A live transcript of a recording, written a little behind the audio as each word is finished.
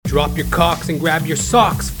Drop your cocks and grab your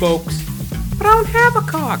socks, folks. But I don't have a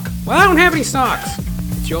cock. Well, I don't have any socks.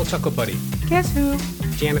 It's your old chuckle buddy. Guess who?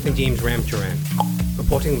 Jonathan James Ramcharan.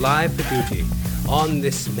 Reporting live for duty on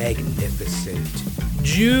this magnificent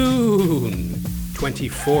June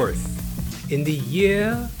 24th in the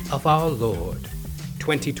year of our Lord,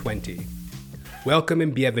 2020. Welcome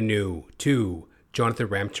and bienvenue to Jonathan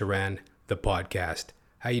Ramcharan, the podcast.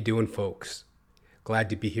 How you doing, folks? Glad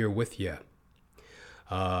to be here with you.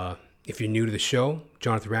 If you're new to the show,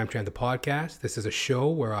 Jonathan Ramcharan, the podcast, this is a show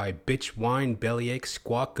where I bitch, whine, bellyache,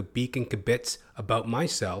 squawk, kabeak, and kibitz about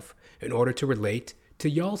myself in order to relate to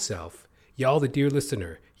y'all self. Y'all the dear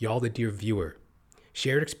listener, y'all the dear viewer.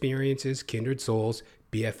 Shared experiences, kindred souls,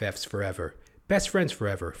 BFFs forever. Best friends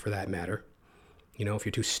forever, for that matter. You know, if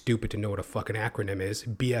you're too stupid to know what a fucking acronym is,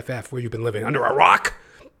 BFF, where you've been living under a rock.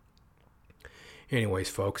 Anyways,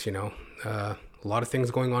 folks, you know, a lot of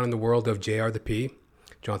things going on in the world of JR the P,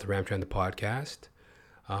 Jonathan Ramcharan, the podcast.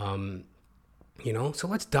 So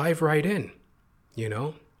let's dive right in,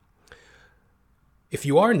 If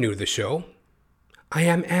you are new to the show, I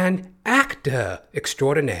am an actor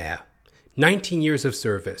extraordinaire. 19 years of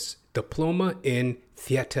service, diploma in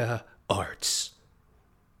theater arts.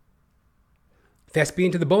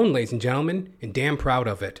 Thespian to the bone, ladies and gentlemen, and damn proud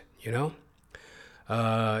of it,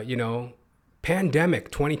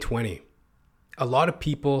 Pandemic 2020. A lot of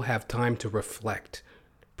people have time to reflect,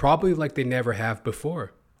 probably like they never have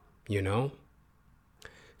before,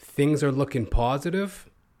 Things are looking positive,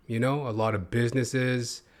 a lot of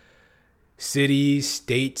businesses, cities,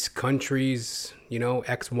 states, countries,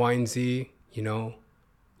 X, Y, and Z,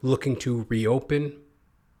 looking to reopen,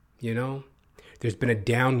 There's been a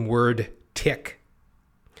downward tick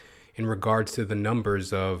in regards to the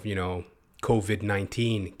numbers of,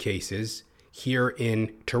 COVID-19 cases here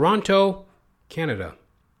in Toronto, Canada,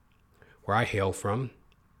 where I hail from.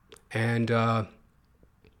 And,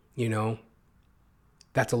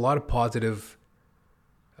 that's a lot of positive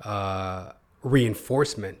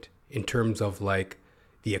reinforcement in terms of like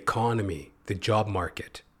the economy, the job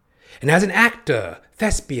market. And as an actor,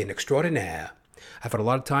 thespian extraordinaire, I've had a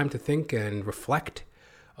lot of time to think and reflect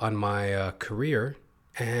on my career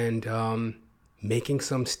and making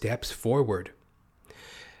some steps forward.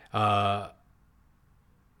 I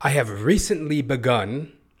have recently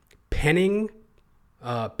begun penning,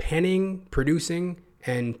 producing,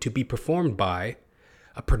 and to be performed by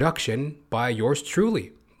a production by yours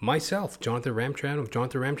truly, myself, Jonathan Ramcharan of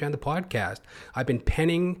Jonathan Ramcharan, the podcast. I've been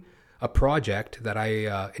penning a project that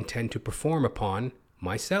I intend to perform upon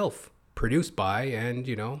myself, produced by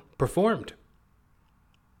and, performed.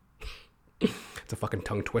 It's a fucking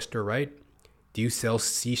tongue twister, right? Do you sell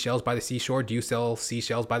seashells by the seashore? Do you sell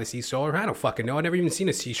seashells by the seashore? I don't fucking know. I've never even seen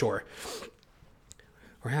a seashore.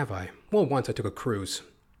 Or have I? Well, once I took a cruise.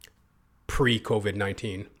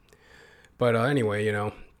 Pre-COVID-19. But anyway,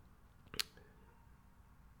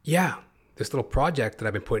 this little project that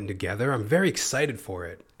I've been putting together, I'm very excited for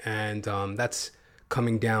it. And that's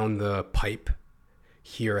coming down the pipe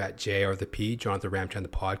here at JR the P, Jonathan Ramcharan, the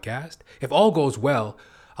podcast. If all goes well,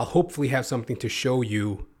 I'll hopefully have something to show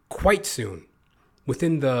you quite soon,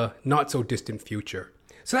 within the not so distant future.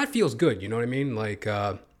 So that feels good, you know what I mean? Like,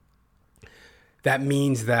 that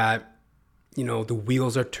means that, the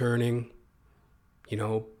wheels are turning,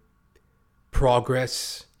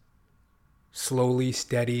 progress, slowly,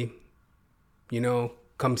 steady,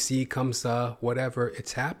 come see, come saw, whatever,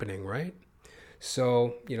 it's happening, right?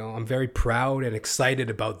 So, I'm very proud and excited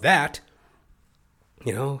about that,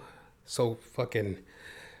 I'm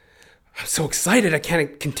so excited I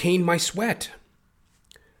can't contain my sweat.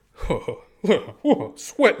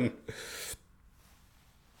 Sweating.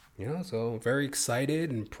 So very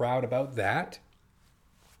excited and proud about that.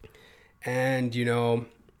 And,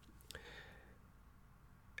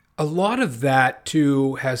 a lot of that,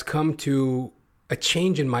 too, has come to a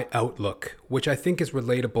change in my outlook, which I think is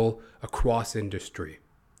relatable across industry,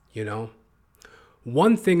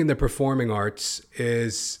 One thing in the performing arts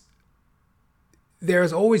is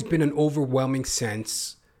there's always been an overwhelming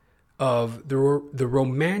sense of the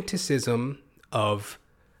romanticism of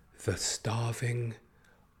the starving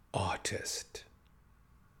artist,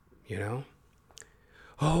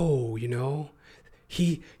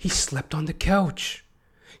 he slept on the couch.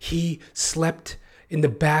 He slept in the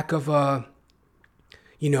back of a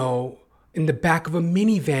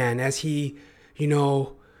minivan as he,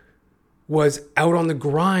 was out on the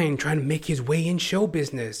grind trying to make his way in show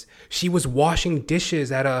business. She was washing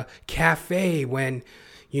dishes at a cafe when,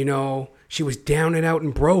 she was down and out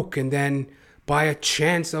and broke. And then by a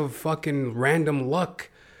chance of fucking random luck,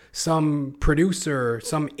 some producer,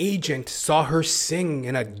 some agent saw her sing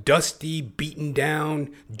in a dusty, beaten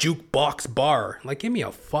down jukebox bar. Like, give me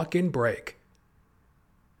a fucking break.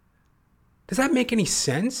 Does that make any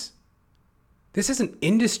sense? This is an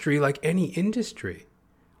industry like any industry.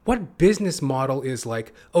 What business model is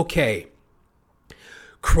like, okay,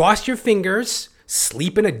 cross your fingers,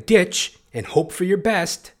 sleep in a ditch, and hope for your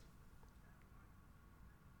best?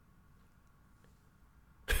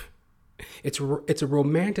 It's a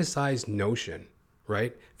romanticized notion,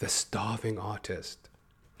 right? The starving artist.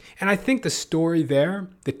 And I think the story there,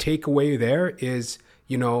 the takeaway there is,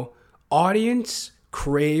 audience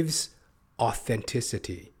craves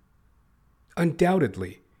authenticity.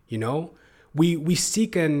 Undoubtedly, we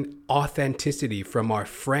seek an authenticity from our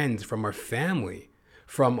friends, from our family,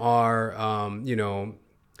 from our,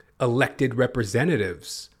 elected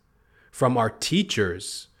representatives, from our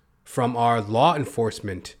teachers, from our law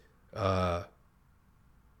enforcement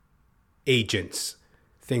agents,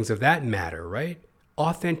 things of that matter, right?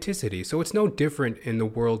 Authenticity. So it's no different in the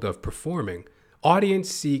world of performing. Audience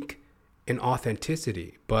seek an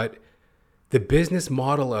authenticity, but the business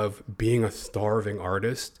model of being a starving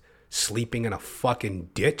artist, sleeping in a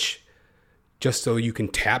fucking ditch, just so you can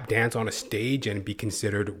tap dance on a stage and be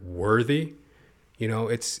considered worthy,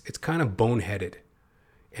 it's kind of boneheaded.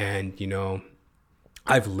 And,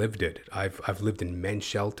 I've lived it. I've lived in men's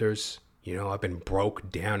shelters. I've been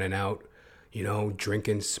broke down and out,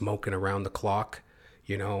 drinking, smoking around the clock,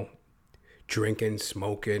 drinking,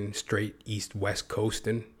 smoking, straight east, west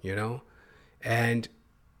coasting, and,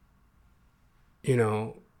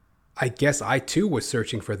 I guess I too was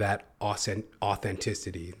searching for that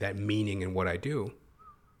authenticity, that meaning in what I do.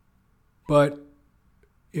 But,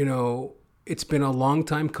 it's been a long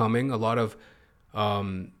time coming, a lot of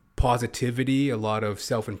positivity, a lot of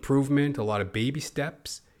self-improvement, a lot of baby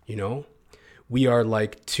steps, We are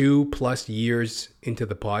like 2+ years into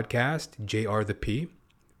the podcast, JR the P,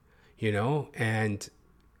 and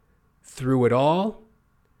through it all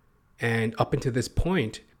and up until this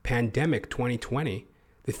point, pandemic 2020,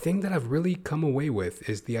 the thing that I've really come away with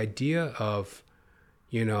is the idea of,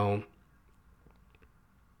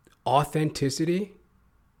 authenticity,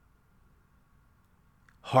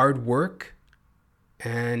 hard work,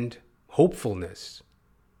 and hopefulness.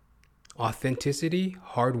 Authenticity,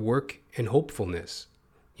 hard work, and hopefulness.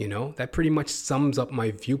 That pretty much sums up my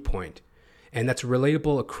viewpoint. And that's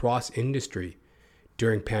relatable across industry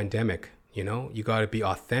during pandemic. You got to be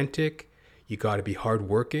authentic, you got to be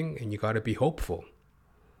hardworking, and you got to be hopeful.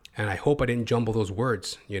 And I hope I didn't jumble those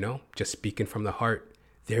words, just speaking from the heart.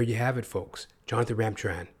 There you have it, folks. Jonathan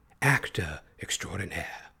Ramcharan, actor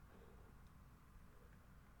extraordinaire.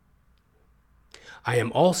 I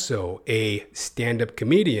am also a stand-up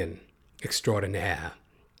comedian extraordinaire.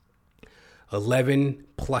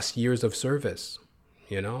 11+ years of service,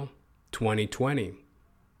 2020.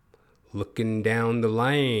 Looking down the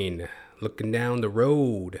lane, looking down the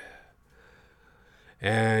road.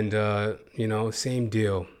 And, same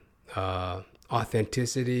deal.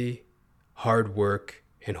 Authenticity, hard work,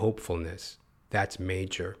 and hopefulness. That's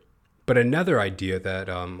major. But another idea that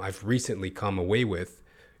I've recently come away with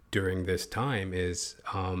during this time is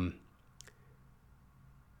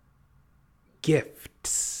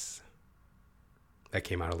gifts. That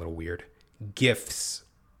came out a little weird. Gifts.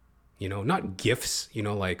 Not gifts,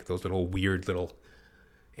 like those little weird little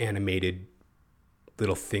animated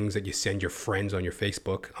little things that you send your friends on your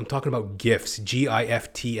Facebook. I'm talking about gifts,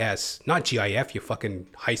 GIFTS, not GIF, you fucking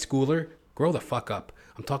high schooler. Grow the fuck up.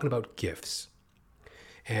 I'm talking about gifts.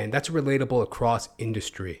 And that's relatable across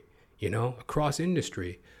industry, across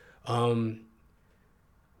industry.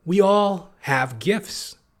 We all have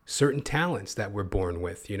gifts, certain talents that we're born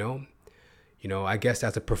with, I guess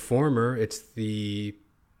as a performer, it's the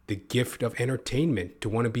gift of entertainment, to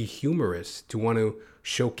want to be humorous, to want to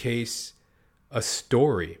showcase a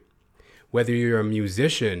story. Whether you're a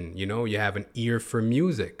musician, you have an ear for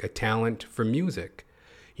music, a talent for music.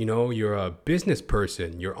 You're a business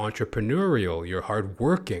person, you're entrepreneurial, you're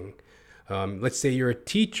hardworking. Let's say you're a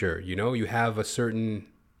teacher, you have a certain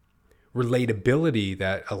relatability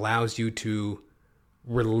that allows you to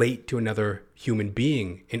relate to another human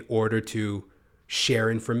being in order to share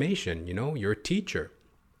information. You're a teacher.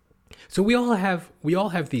 So we all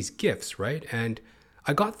have these gifts, right? And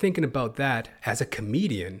I got thinking about that as a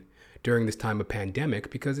comedian during this time of pandemic,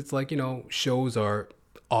 because it's like, shows are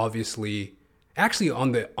obviously actually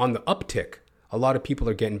on the uptick. A lot of people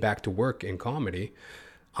are getting back to work in comedy.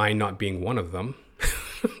 I not being one of them.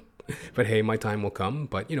 But hey, my time will come.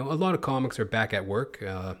 But, a lot of comics are back at work,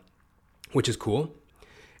 which is cool.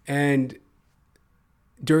 And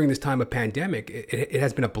during this time of pandemic, it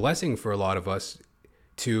has been a blessing for a lot of us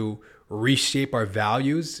to reshape our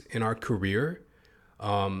values in our career,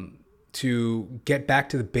 to get back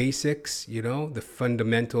to the basics, the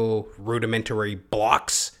fundamental rudimentary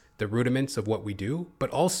blocks, the rudiments of what we do, but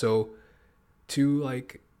also to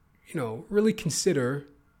really consider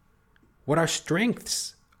what our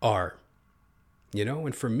strengths are,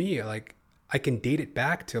 and for me, I can date it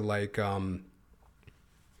back to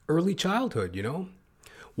early childhood,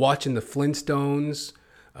 watching the Flintstones,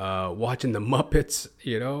 watching the Muppets,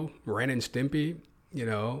 Ren and Stimpy,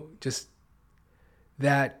 just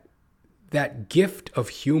that gift of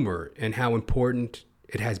humor and how important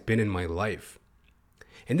it has been in my life.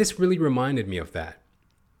 And this really reminded me of that.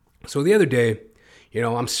 So the other day,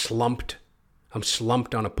 I'm slumped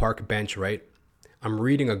on a park bench, right? I'm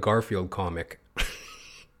reading a Garfield comic.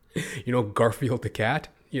 Garfield the cat,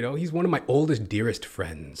 he's one of my oldest, dearest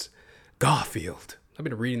friends. Garfield. I've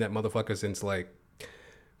been reading that motherfucker since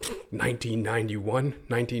 1991,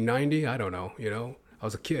 1990. I don't know, I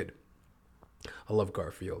was a kid. I love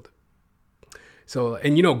Garfield. So,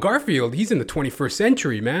 and Garfield, he's in the 21st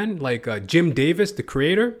century, man. Jim Davis, the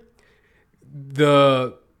creator,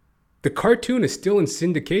 the cartoon is still in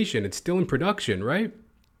syndication. It's still in production, right?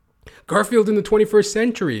 Garfield in the 21st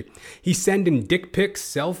century. He's sending dick pics,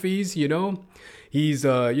 selfies, He's, he's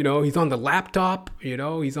on the laptop,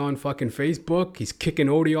 he's on fucking Facebook. He's kicking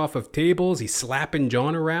Odie off of tables. He's slapping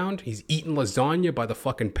John around. He's eating lasagna by the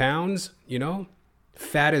fucking pounds,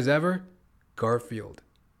 fat as ever. Garfield.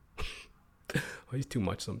 Oh, he's too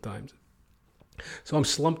much sometimes. So I'm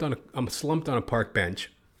slumped on a park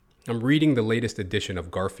bench. I'm reading the latest edition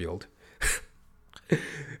of Garfield.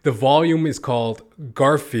 The volume is called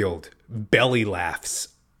Garfield Belly Laughs.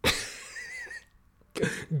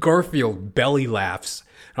 Garfield Belly Laughs.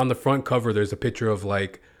 On the front cover, there's a picture of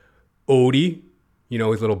Odie,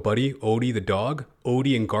 his little buddy, Odie the dog,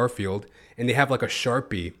 Odie and Garfield. And they have a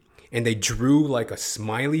Sharpie. And they drew a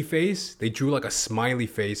smiley face. They drew a smiley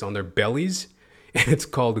face on their bellies. And it's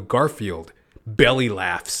called Garfield Belly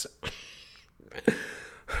Laughs.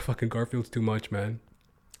 Fucking Garfield's too much, man.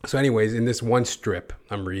 So anyways, in this one strip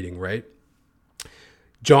I'm reading, right?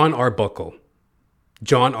 John Arbuckle,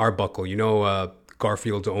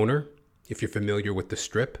 Garfield's owner, if you're familiar with the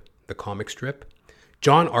strip, the comic strip.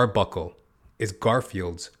 John Arbuckle is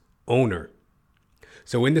Garfield's owner.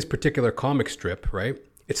 So in this particular comic strip, right,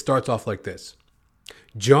 it starts off like this.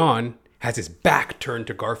 John has his back turned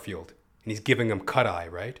to Garfield, and he's giving him cut eye,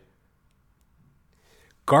 right?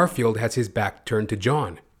 Garfield has his back turned to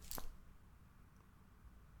John.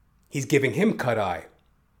 He's giving him cut eye.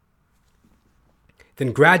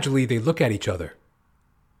 Then gradually they look at each other.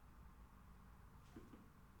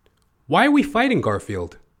 Why are we fighting,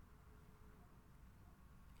 Garfield?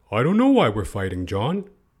 I don't know why we're fighting, John.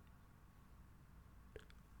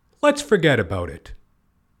 Let's forget about it.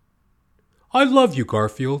 I love you,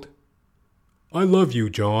 Garfield. I love you,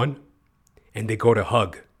 John. And they go to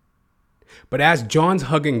hug. But as John's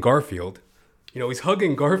hugging Garfield, he's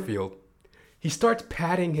hugging Garfield, he starts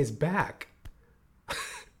patting his back.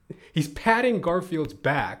 He's patting Garfield's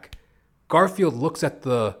back. Garfield looks at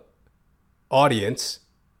the audience.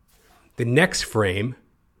 The next frame,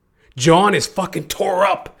 John is fucking tore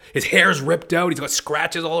up. His hair's ripped out. He's got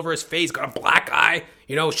scratches all over his face. Got a black eye.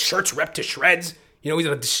 Shirt's ripped to shreds.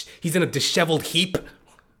 He's in a disheveled heap.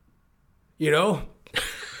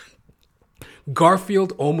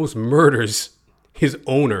 Garfield almost murders his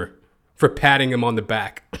owner for patting him on the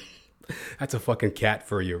back. That's a fucking cat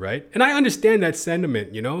for you, right? And I understand that sentiment,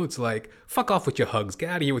 It's fuck off with your hugs. Get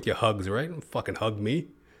out of here with your hugs, right? Don't fucking hug me,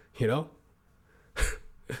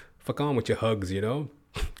 Fuck on with your hugs,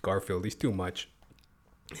 Garfield, he's too much.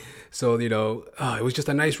 So, it was just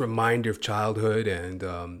a nice reminder of childhood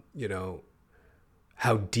and,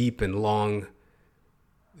 how deep and long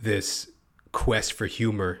this quest for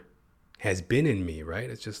humor has been in me, right?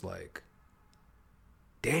 It's just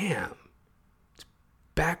damn.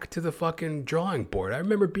 Back to the fucking drawing board. I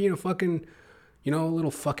remember being a fucking,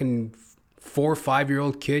 little fucking 4 or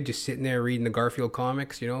 5-year-old kid just sitting there reading the Garfield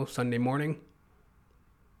comics, Sunday morning.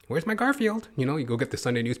 Where's my Garfield? You go get the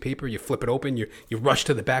Sunday newspaper, you flip it open, you rush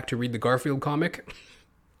to the back to read the Garfield comic.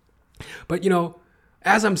 But,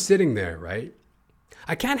 as I'm sitting there, right,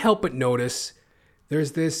 I can't help but notice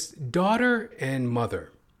there's this daughter and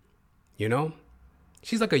mother,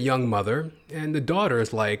 She's a young mother, and the daughter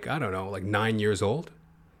is 9 years old.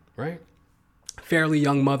 Right? Fairly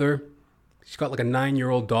young mother. She's got a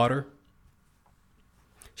 9-year-old daughter.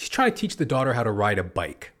 She's trying to teach the daughter how to ride a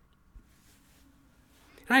bike.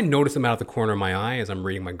 And I notice him out of the corner of my eye as I'm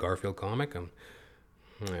reading my Garfield comic.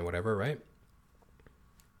 Whatever, right?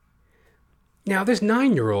 Now, this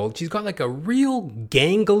 9-year-old, she's got like a real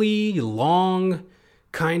gangly, long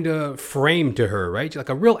kind of frame to her, right? She's like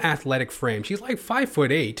a real athletic frame. She's like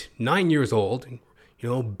 5'8", 9 years old,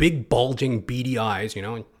 big bulging beady eyes,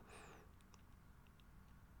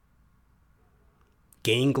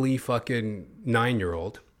 gangly fucking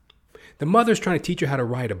 9-year-old. The mother's trying to teach her how to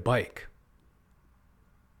ride a bike.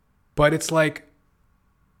 But it's like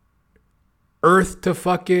Earth to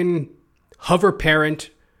fucking hover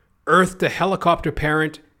parent, Earth to helicopter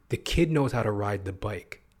parent. The kid knows how to ride the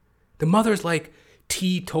bike. The mother's like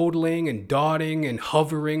teetotaling and dotting and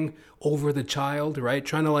hovering over the child, right?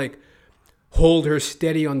 Trying to like hold her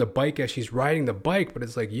steady on the bike as she's riding the bike. But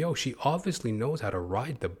it's like, yo, she obviously knows how to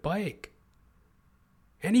ride the bike.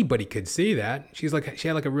 Anybody could see that. She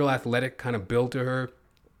had like a real athletic kind of build to her.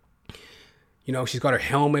 She's got her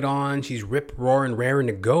helmet on. She's rip roaring, raring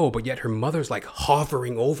to go. But yet her mother's like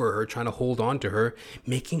hovering over her, trying to hold on to her,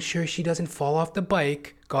 making sure she doesn't fall off the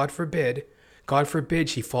bike. God forbid. God forbid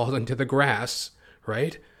she falls into the grass,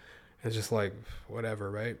 right? It's just like, whatever,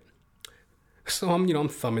 right? So I'm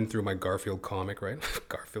thumbing through my Garfield comic, right?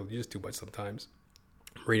 Garfield, you just too much sometimes.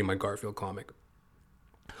 I'm reading my Garfield comic.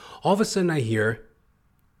 All of a sudden I hear,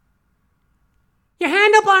 your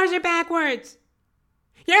handlebars are backwards.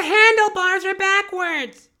 Your handlebars are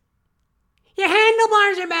backwards. Your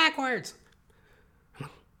handlebars are backwards. I'm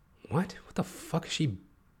like, what? What the fuck is she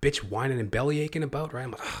bitch whining and belly aching about, right?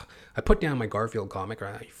 I'm like, ugh. I put down my Garfield comic,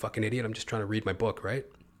 right? You fucking idiot. I'm just trying to read my book, right?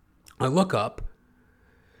 I look up.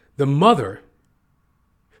 The mother,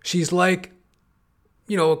 she's like,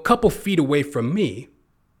 a couple feet away from me.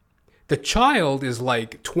 The child is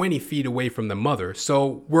like 20 feet away from the mother.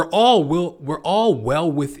 So we're all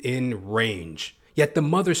well within range. Yet the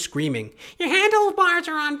mother's screaming, your handlebars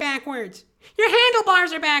are on backwards. Your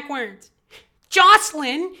handlebars are backwards.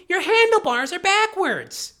 Jocelyn, your handlebars are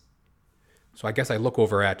backwards. So I guess I look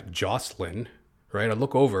over at Jocelyn, right? I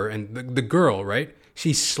look over and the girl, right?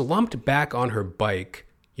 She's slumped back on her bike,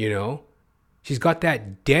 She's got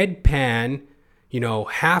that deadpan,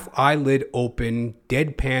 half eyelid open,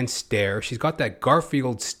 deadpan stare. She's got that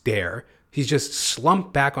Garfield stare. She's just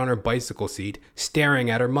slumped back on her bicycle seat, staring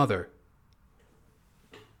at her mother.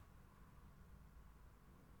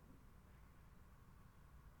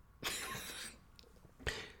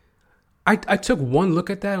 I took one look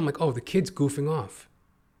at that. I'm like, oh, the kid's goofing off.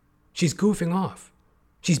 She's goofing off.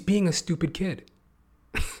 She's being a stupid kid.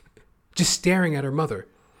 Just staring at her mother.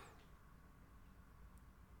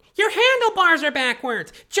 Your handlebars are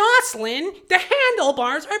backwards. Jocelyn, the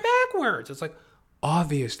handlebars are backwards. It's like,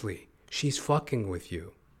 obviously, she's fucking with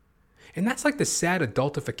you. And that's like the sad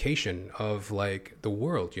adultification of like the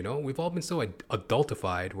world, We've all been so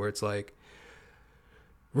adultified where it's like,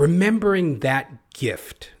 remembering that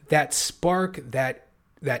gift, that spark, that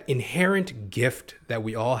inherent gift that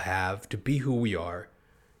we all have to be who we are.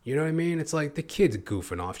 You know what I mean? It's like the kid's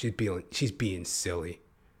goofing off. She's being silly.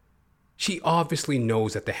 She obviously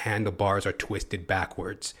knows that the handlebars are twisted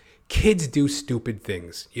backwards. Kids do stupid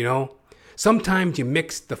things, Sometimes you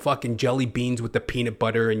mix the fucking jelly beans with the peanut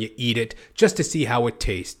butter and you eat it just to see how it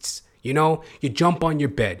tastes. You jump on your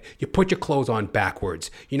bed. You put your clothes on backwards.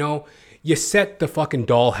 You set the fucking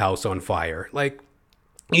dollhouse on fire. Like,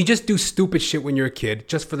 you just do stupid shit when you're a kid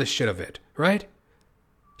just for the shit of it, right?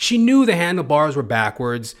 She knew the handlebars were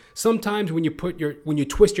backwards. Sometimes when you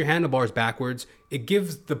twist your handlebars backwards, it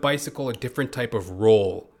gives the bicycle a different type of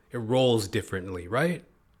roll. It rolls differently, right?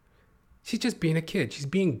 She's just being a kid. She's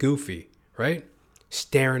being goofy, right?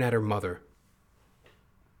 Staring at her mother.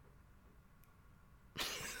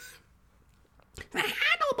 The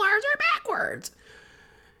handlebars are backwards.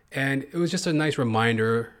 And it was just a nice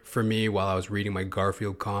reminder for me while I was reading my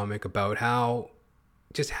Garfield comic about how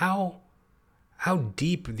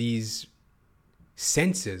deep these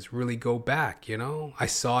senses really go back, I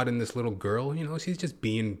saw it in this little girl, she's just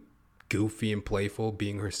being goofy and playful,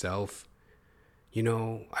 being herself.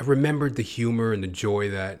 I remembered the humor and the joy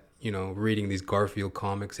that, reading these Garfield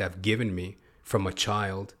comics have given me from a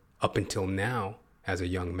child up until now as a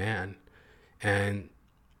young man. And,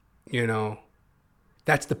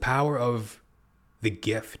 that's the power of the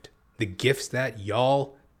gift. The gifts that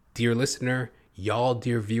y'all, dear listener, y'all,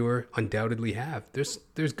 dear viewer, undoubtedly have.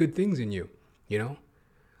 There's good things in you,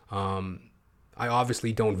 I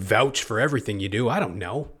obviously don't vouch for everything you do. I don't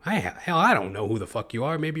know. I don't know who the fuck you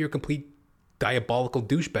are. Maybe you're a complete diabolical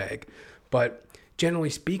douchebag. But generally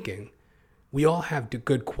speaking, we all have the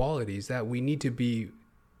good qualities that we need to be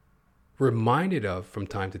reminded of from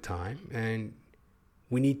time to time. And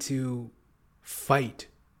we need to fight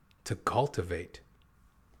to cultivate.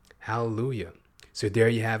 Hallelujah. So there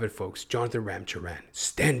you have it, folks. Jonathan Ramcharan,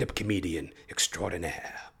 stand-up comedian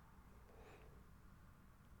extraordinaire.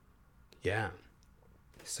 Yeah.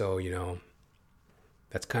 So,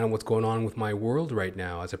 that's kind of what's going on with my world right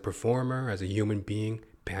now as a performer, as a human being.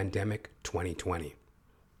 Pandemic 2020.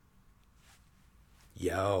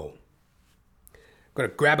 Yo. Gonna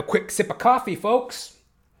grab a quick sip of coffee, folks.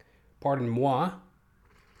 Pardon moi.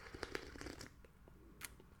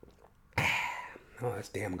 Oh, that's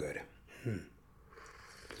damn good.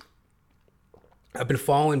 I've been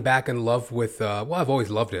falling back in love with, I've always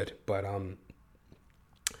loved it, but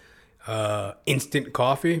instant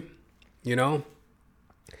coffee,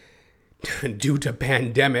 due to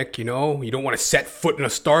pandemic, you don't want to set foot in a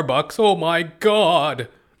Starbucks. Oh my God.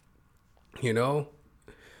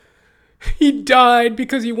 He died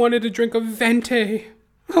because he wanted to drink a Venti.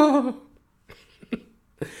 Oh.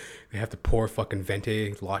 They have to pour fucking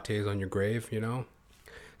Venti lattes on your grave,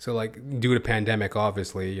 So, due to pandemic,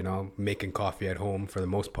 obviously, making coffee at home for the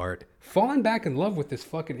most part. Falling back in love with this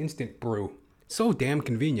fucking instant brew. So damn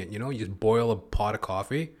convenient, You just boil a pot of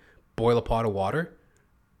coffee, boil a pot of water,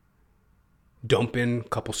 dump in a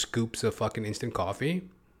couple scoops of fucking instant coffee.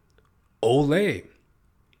 Olay.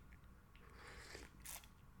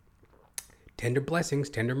 Tender blessings,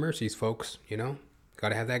 tender mercies, folks,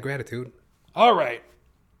 Gotta have that gratitude. All right.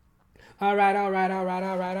 Now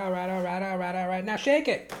shake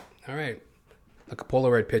it. All right. Like a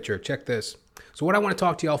Polaroid picture. Check this. So what I want to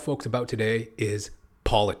talk to y'all folks about today is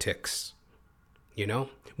politics.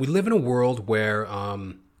 We live in a world where,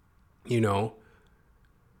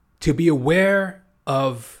 to be aware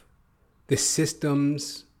of the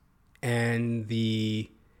systems and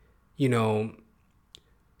the,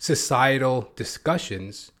 societal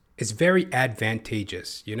discussions is very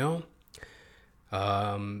advantageous,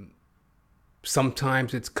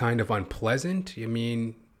 Sometimes it's kind of unpleasant.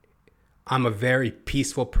 I'm a very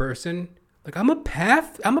peaceful person. I'm a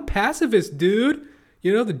pacifist, dude.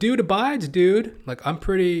 The dude abides, dude. I'm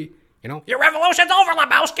pretty, Your revolution's over,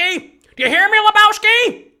 Lebowski. Do you hear me,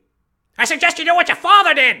 Lebowski? I suggest you do what your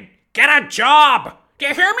father did. Get a job. Do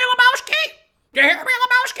you hear me, Lebowski? Do you hear me,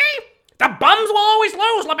 Lebowski? The bums will always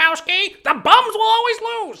lose, Lebowski. The bums will always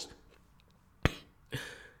lose.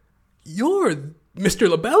 You're Mr.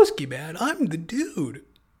 Lebowski, man. I'm the dude.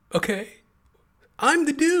 Okay? I'm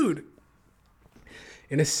the dude.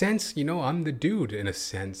 In a sense, I'm the dude, in a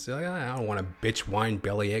sense. I don't want to bitch, whine,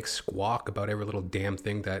 bellyache, squawk about every little damn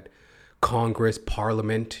thing that Congress,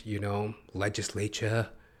 Parliament, legislature,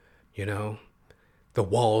 the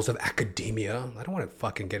walls of academia. I don't want to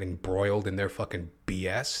fucking get embroiled in their fucking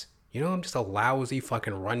BS. I'm just a lousy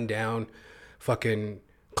fucking rundown fucking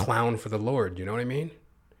clown for the Lord. You know what I mean?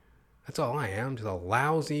 That's all I am. Just a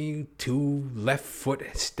lousy, two left foot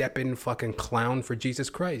stepping fucking clown for Jesus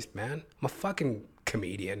Christ, man. I'm a fucking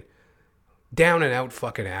comedian. Down and out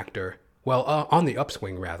fucking actor. Well, on the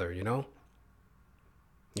upswing, rather,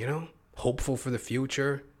 Hopeful for the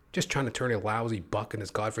future. Just trying to turn a lousy buck in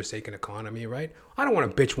this godforsaken economy, right? I don't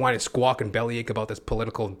want to bitch, whine, and squawk and bellyache about this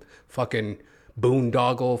political fucking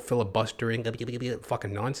boondoggle, filibustering,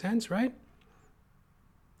 fucking nonsense, right?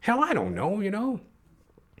 Hell, I don't know,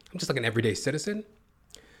 I'm just like an everyday citizen.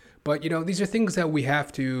 But, these are things that we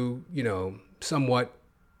have to, somewhat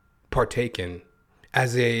partake in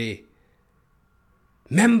as a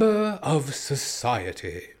member of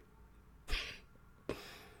society.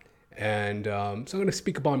 And so I'm going to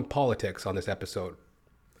speak upon politics on this episode.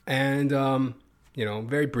 And,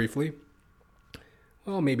 very briefly.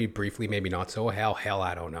 Well, maybe briefly, maybe not so. Hell,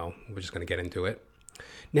 I don't know. We're just going to get into it.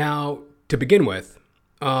 Now, to begin with,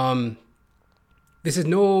 this is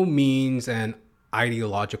no means an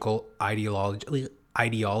ideology.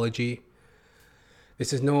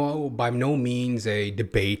 This is by no means a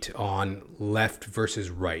debate on left versus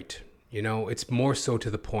right. It's more so to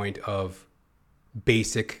the point of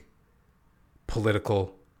basic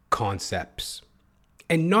political concepts.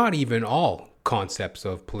 And not even all concepts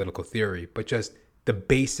of political theory, but just the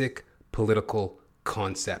basic political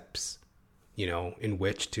concepts, in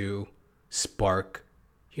which to spark,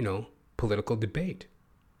 political debate.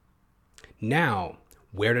 Now,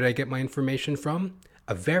 where did I get my information from?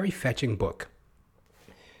 A very fetching book.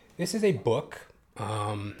 This is a book,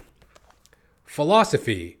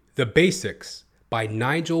 Philosophy, The Basics by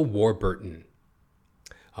Nigel Warburton.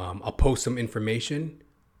 I'll post some information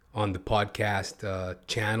on the podcast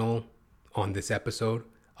channel on this episode.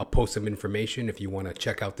 I'll post some information if you want to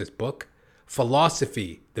check out this book.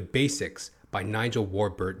 Philosophy, The Basics by Nigel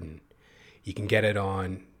Warburton. You can get it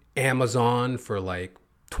on Amazon for like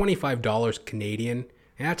 $25 Canadian.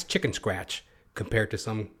 And that's chicken scratch compared to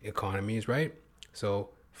some economies, right? So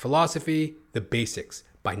Philosophy, The Basics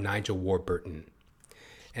by Nigel Warburton.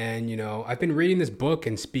 And, I've been reading this book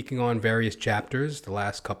and speaking on various chapters the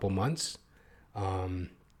last couple months. And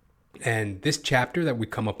this chapter that we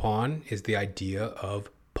come upon is the idea of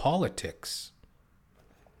politics.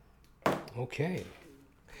 Okay.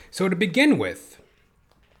 So to begin with,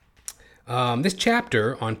 this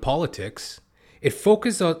chapter on politics, it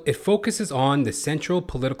focuses on the central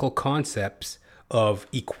political concepts of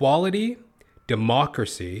equality,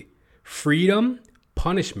 democracy, freedom,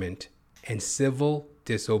 punishment, and civil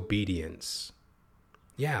disobedience.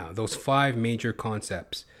 Yeah, those 5 major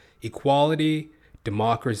concepts: equality,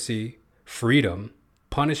 democracy, freedom,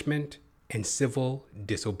 punishment, and civil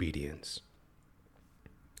disobedience.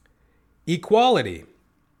 Equality.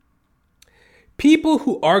 People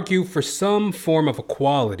who argue for some form of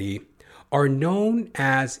equality are known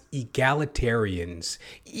as egalitarians.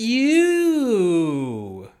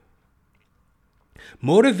 Ew!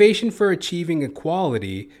 Motivation for achieving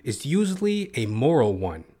equality is usually a moral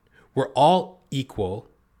one. We're all equal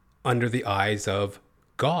under the eyes of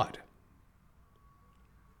God.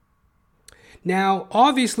 Now,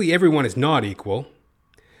 obviously, everyone is not equal.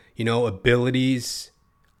 Abilities,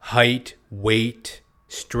 height, weight,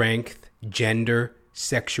 strength, gender,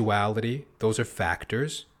 sexuality, those are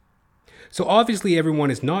factors. So obviously, everyone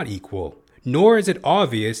is not equal, nor is it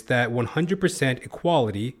obvious that 100%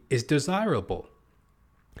 equality is desirable.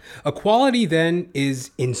 Equality, then, is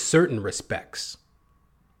in certain respects.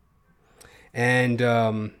 And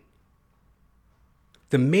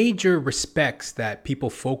the major respects that people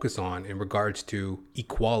focus on in regards to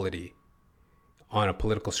equality on a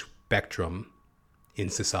political spectrum in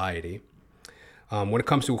society, when it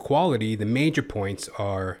comes to equality, the major points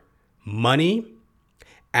are money,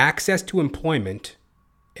 access to employment,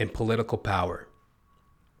 and political power.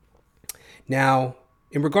 Now,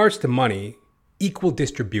 in regards to money, equal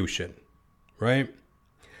distribution, right?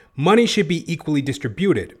 Money should be equally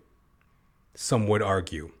distributed, some would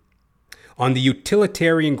argue, on the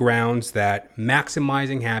utilitarian grounds that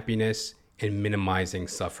maximizing happiness and minimizing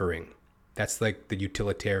suffering. That's like the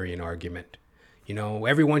utilitarian argument.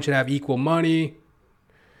 Everyone should have equal money.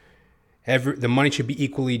 The money should be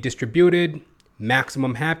equally distributed.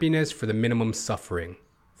 Maximum happiness for the minimum suffering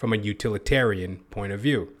from a utilitarian point of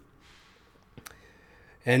view.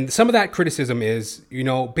 And some of that criticism is,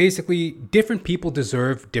 basically different people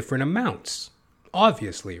deserve different amounts.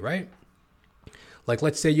 Obviously, right? Like,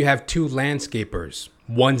 let's say you have 2 landscapers.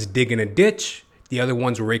 One's digging a ditch, the other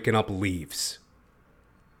one's raking up leaves.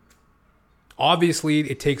 Obviously,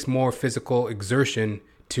 it takes more physical exertion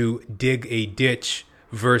to dig a ditch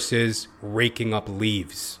versus raking up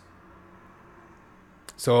leaves.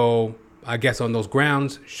 So, I guess on those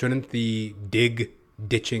grounds, shouldn't the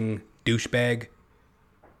ditching douchebag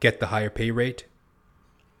get the higher pay rate?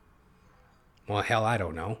 Well, hell, I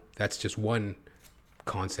don't know. That's just one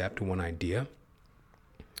concept, one idea.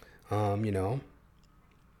 And,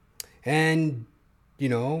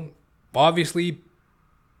 obviously,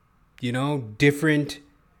 different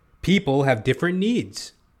people have different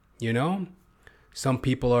needs, Some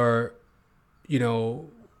people are,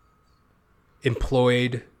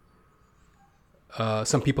 employed.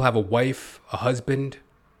 Some people have a wife, a husband,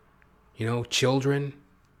 children.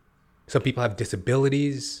 Some people have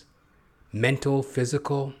disabilities, mental,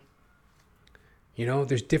 physical.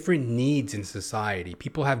 There's different needs in society.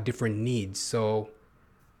 People have different needs. So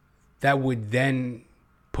that would then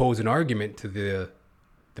pose an argument to the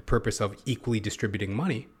purpose of equally distributing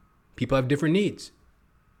money. People have different needs.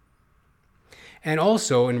 And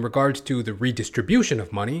also in regards to the redistribution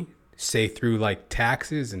of money, say through like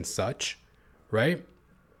taxes and such, right?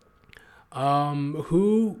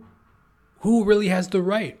 Who really has the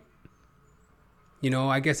right?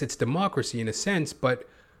 I guess it's democracy in a sense, but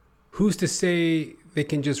who's to say they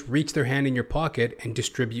can just reach their hand in your pocket and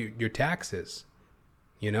distribute your taxes?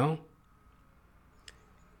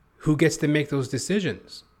 Who gets to make those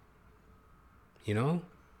decisions?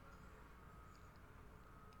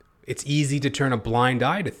 It's easy to turn a blind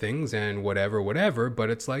eye to things and whatever,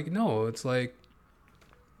 but it's like, no, it's like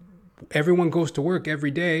everyone goes to work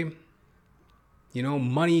every day.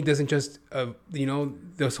 Money doesn't just,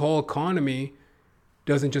 this whole economy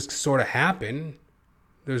doesn't just sort of happen.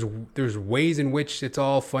 There's ways in which it's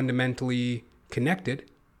all fundamentally connected,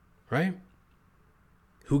 right?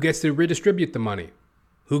 Who gets to redistribute the money?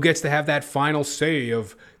 Who gets to have that final say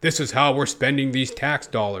of this is how we're spending these tax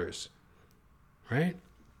dollars, right?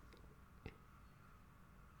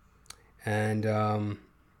 And,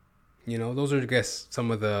 those are, I guess, some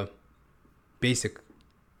of the basic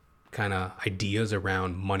kind of ideas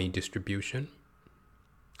around money distribution.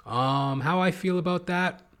 How I feel about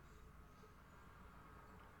that?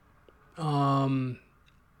 I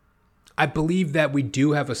believe that we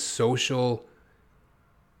do have a social,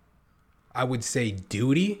 I would say,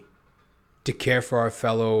 duty to care for our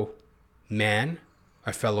fellow man,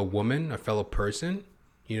 our fellow woman, our fellow person,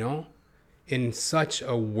 you know? In such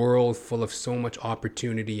a world full of so much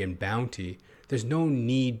opportunity and bounty, there's no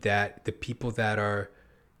need that the people that are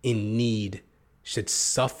in need should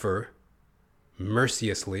suffer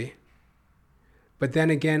mercilessly. But then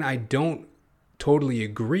again, I don't totally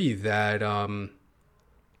agree that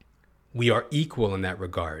we are equal in that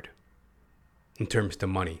regard in terms of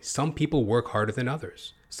money. Some people work harder than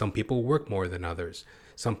others. Some people work more than others.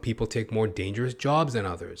 Some people take more dangerous jobs than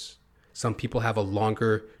others. Some people have a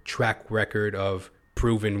longer track record of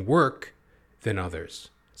proven work than others.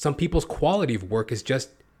 Some people's quality of work is just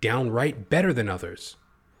downright better than others,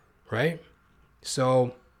 right?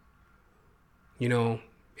 So, you know,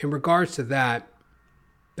 in regards to that,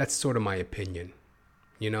 that's sort of my opinion,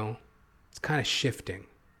 you know? It's kind of shifting.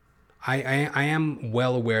 I am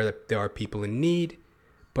well aware that there are people in need,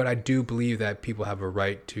 but I do believe that people have a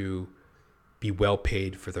right to be well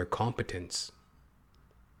paid for their competence.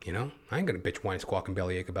 You know, I ain't going to bitch, whine, squawk, and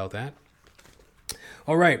bellyache about that.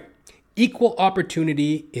 All right. Equal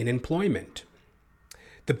opportunity in employment.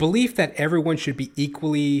 The belief that everyone should be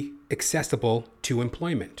equally accessible to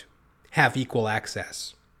employment, have equal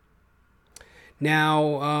access.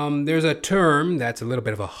 Now, there's a term that's a little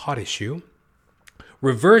bit of a hot issue.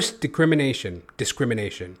 Reverse discrimination,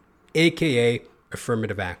 aka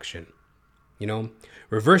affirmative action. You know,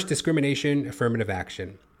 reverse discrimination, affirmative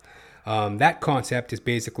action. That concept is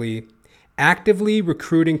basically actively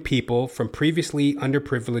recruiting people from previously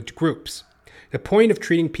underprivileged groups. The point of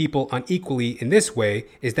treating people unequally in this way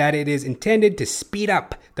is that it is intended to speed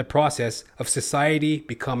up the process of society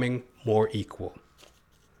becoming more equal.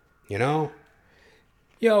 You know?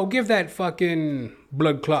 Yo, give that fucking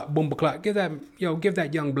blood clot, boomba clot, give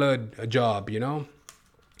that young blood a job, you know?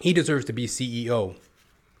 He deserves to be CEO.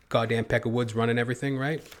 Goddamn Pecker Woods running everything,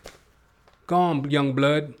 right? Go on, young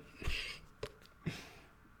blood.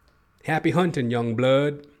 Happy hunting, young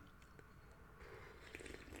blood.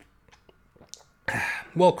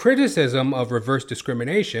 Well, criticism of reverse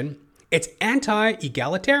discrimination, it's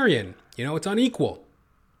anti-egalitarian. You know, it's unequal,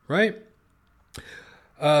 right?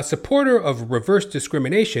 A supporter of reverse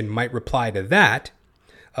discrimination might reply to that.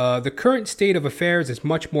 The current state of affairs is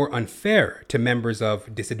much more unfair to members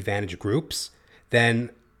of disadvantaged groups than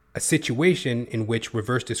a situation in which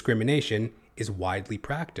reverse discrimination is widely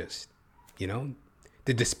practiced. You know,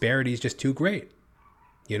 the disparity is just too great.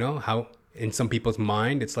 You know, how in some people's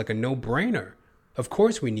mind, it's like a no-brainer. Of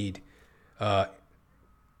course we need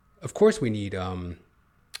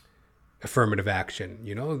affirmative action.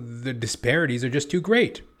 You know, the disparities are just too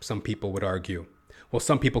great, some people would argue. Well,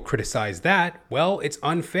 some people criticize that. Well, it's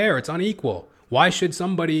unfair. It's unequal. Why should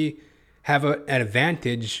somebody have an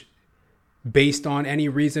advantage based on any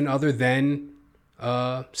reason other than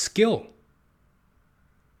skill?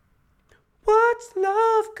 What's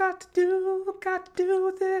love got to do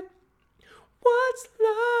with it? What's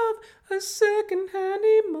love? A second-hand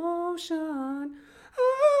emotion.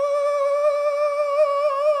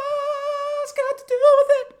 It's got to do with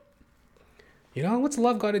it. You know, what's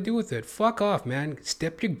love got to do with it? Fuck off, man.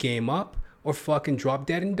 Step your game up or fucking drop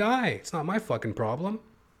dead and die. It's not my fucking problem.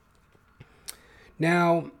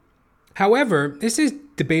 Now, however, this is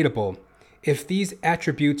debatable if these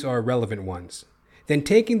attributes are relevant ones. Then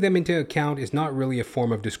taking them into account is not really a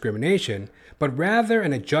form of discrimination, but rather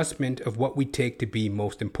an adjustment of what we take to be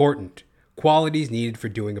most important, qualities needed for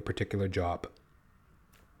doing a particular job.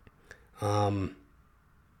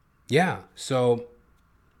 So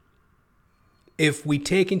if we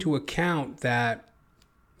take into account that,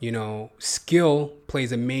 you know, skill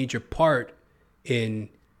plays a major part in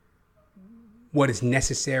what is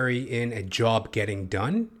necessary in a job getting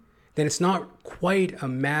done, then it's not quite a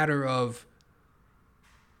matter of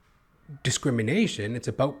discrimination. It's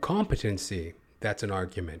about competency. That's an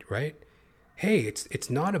argument, right? Hey, it's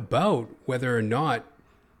not about whether or not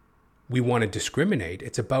we want to discriminate.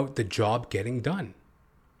 It's about the job getting done.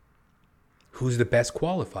 Who's the best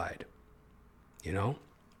qualified? You know?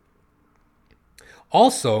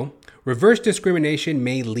 Also, reverse discrimination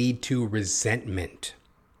may lead to resentment.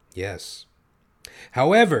 Yes.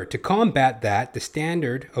 However, to combat that, the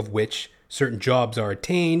standard of which certain jobs are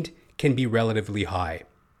attained can be relatively high.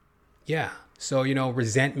 Yeah. So, you know,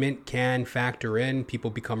 resentment can factor in. People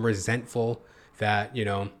become resentful that, you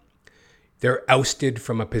know, they're ousted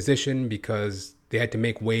from a position because they had to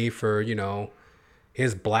make way for, you know,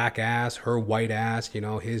 his black ass, her white ass, you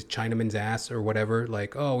know, his Chinaman's ass or whatever.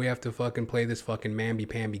 Like, oh, we have to fucking play this fucking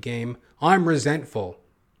mamby-pamby game. I'm resentful.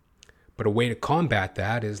 But a way to combat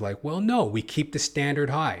that is like, well, no, we keep the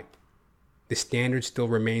standard high. The standard still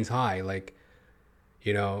remains high. Like,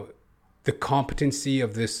 you know, the competency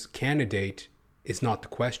of this candidate is not the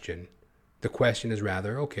question. The question is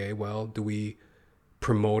rather, okay, well, do we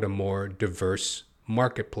promote a more diverse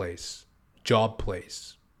marketplace, job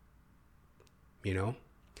place? You know,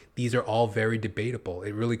 these are all very debatable.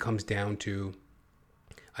 It really comes down to,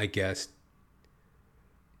 I guess,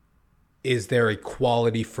 is there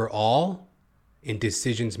equality for all in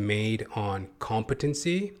decisions made on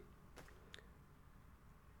competency?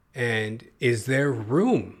 And is there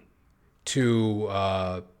room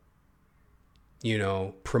to,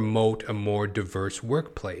 promote a more diverse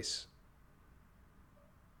workplace?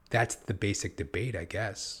 That's the basic debate, I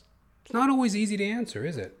guess. It's not always easy to answer,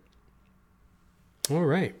 is it? All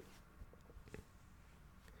right.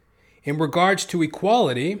 In regards to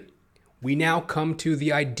equality, we now come to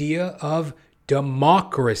the idea of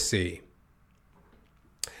democracy,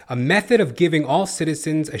 a method of giving all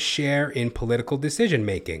citizens a share in political decision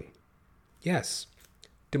making. Yes,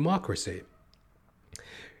 democracy.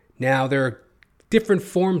 Now, there are different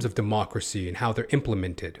forms of democracy and how they're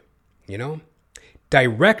implemented, you know?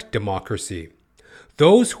 Direct democracy.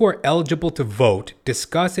 Those who are eligible to vote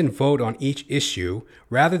discuss and vote on each issue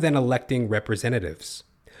rather than electing representatives.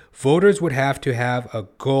 Voters would have to have a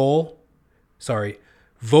good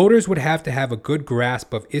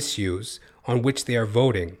grasp of issues on which they are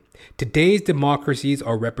voting. Today's democracies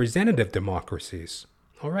are representative democracies.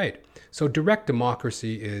 All right. So direct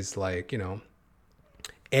democracy is like,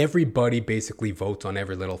 everybody basically votes on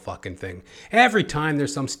every little fucking thing. Every time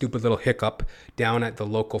there's some stupid little hiccup down at the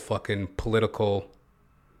local fucking Politorama,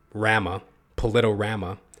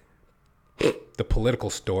 the political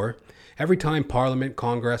store, every time Parliament,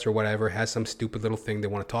 Congress, or whatever has some stupid little thing they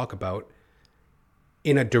want to talk about,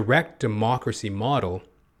 in a direct democracy model,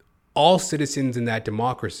 all citizens in that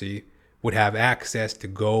democracy would have access to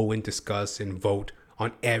go and discuss and vote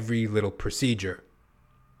on every little procedure.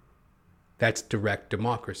 That's direct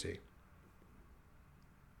democracy.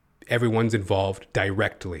 Everyone's involved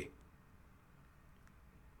directly.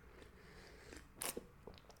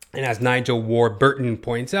 And as Nigel Warburton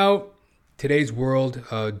points out, today's world,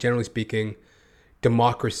 generally speaking,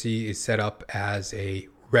 democracy is set up as a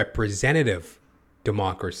representative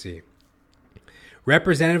democracy.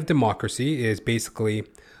 Representative democracy is basically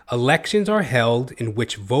elections are held in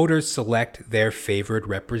which voters select their favored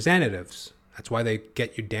representatives. That's why they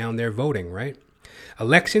get you down there voting, right?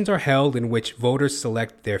 Elections are held in which voters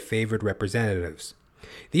select their favored representatives.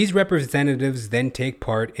 These representatives then take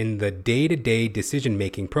part in the day-to-day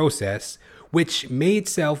decision-making process, which may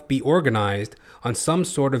itself be organized on some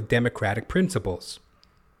sort of democratic principles.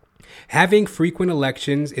 Having frequent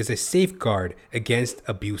elections is a safeguard against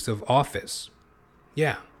abuse of office.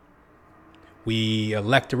 Yeah. We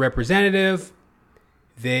elect a representative.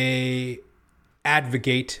 They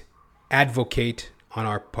advocate on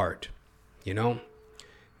our part.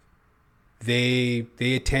 They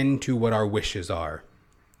attend to what our wishes are,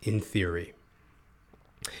 in theory.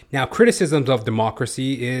 Now, criticisms of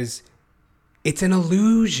democracy is it's an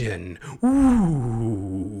illusion.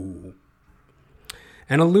 Ooh.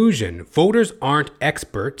 An illusion. Voters aren't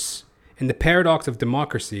experts. And the paradox of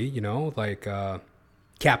democracy, like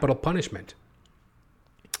capital punishment.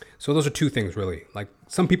 So those are two things, really. Like,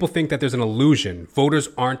 some people think that there's an illusion. Voters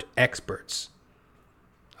aren't experts.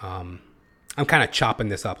 I'm kind of chopping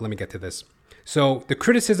this up. Let me get to this. So the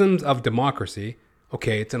criticisms of democracy,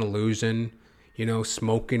 okay, it's an illusion,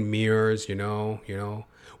 smoke and mirrors,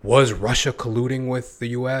 was Russia colluding with the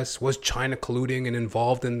U.S.? Was China colluding and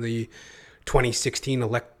involved in the 2016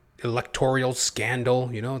 electoral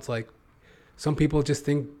scandal? It's like some people just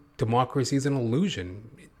think democracy is an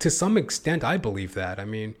illusion. To some extent, I believe that. I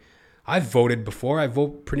mean, I've voted before. I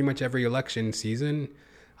vote pretty much every election season.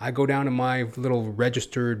 I go down to my little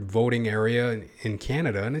registered voting area in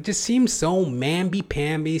Canada, and it just seems so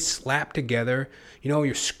mamby-pamby, slapped together.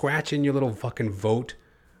 You're scratching your little fucking vote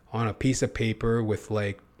on a piece of paper with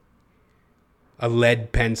like a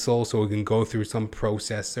lead pencil so it can go through some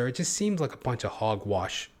processor. It just seems like a bunch of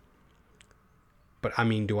hogwash. But I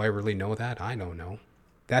mean, do I really know that? I don't know.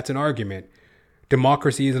 That's an argument.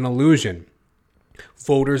 Democracy is an illusion.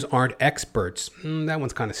 Voters aren't experts. That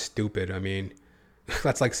one's kind of stupid. I mean,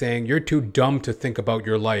 that's like saying you're too dumb to think about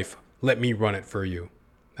your life. Let me run it for you.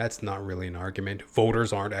 That's not really an argument.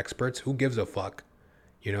 Voters aren't experts. Who gives a fuck?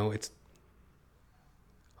 You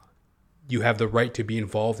have the right to be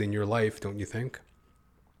involved in your life, don't you think?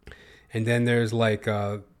 And then there's like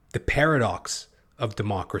the paradox of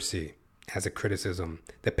democracy as a criticism.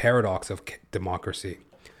 The paradox of democracy.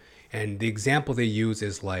 And the example they use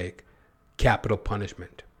is like capital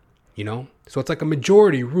punishment, you know? So it's like a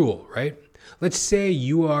majority rule, right? Let's say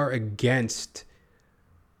you are against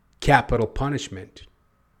capital punishment,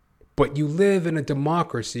 but you live in a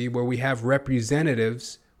democracy where we have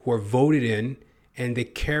representatives who are voted in and they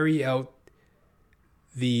carry out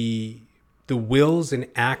the wills and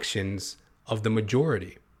actions of the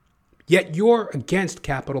majority. Yet you're against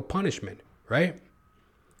capital punishment, right?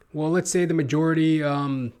 Well, let's say the majority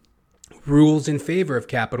rules in favor of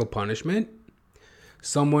capital punishment.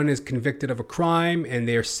 Someone is convicted of a crime and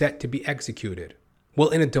they are set to be executed. Well,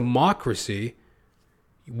 in a democracy,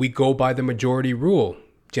 we go by the majority rule,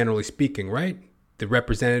 generally speaking, right? The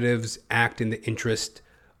representatives act in the interest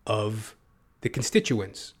of the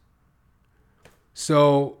constituents.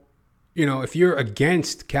 So, you know, if you're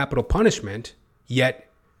against capital punishment, yet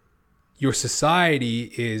your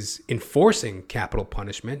society is enforcing capital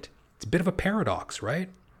punishment, it's a bit of a paradox, right?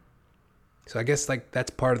 So I guess like that's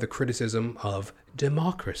part of the criticism of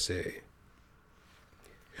democracy.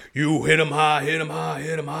 You hit 'em high, hit 'em high,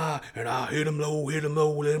 hit 'em high, and I hit 'em low, hit 'em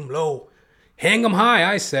low, hit 'em low. Hang 'em high,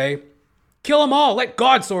 I say. Kill 'em all, let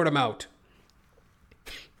God sort 'em out.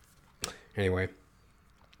 Anyway.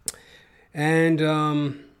 And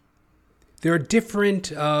there are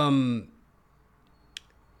different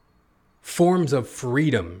forms of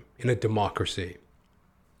freedom in a democracy.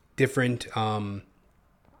 Different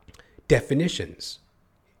definitions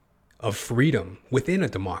of freedom within a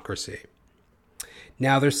democracy.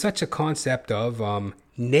 Now, there's such a concept of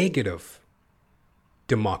negative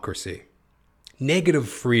democracy. Negative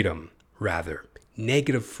freedom, rather.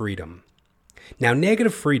 Negative freedom. Now,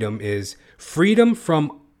 negative freedom is freedom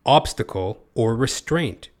from obstacle or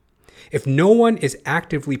restraint. If no one is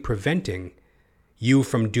actively preventing you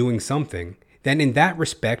from doing something, then in that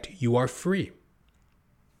respect, you are free.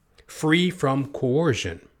 Free from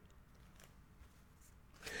coercion.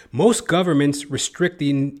 Most governments restrict the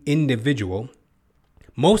individual.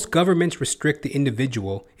 Most governments restrict the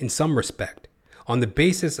individual in some respect. On the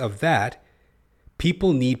basis of that,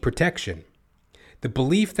 people need protection. The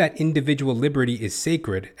belief that individual liberty is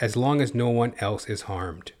sacred as long as no one else is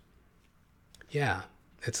harmed. Yeah,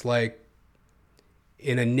 it's like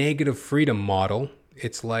in a negative freedom model,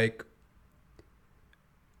 it's like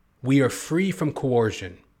we are free from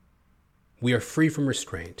coercion. We are free from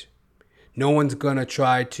restraint. No one's going to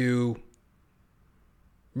try to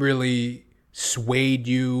really sway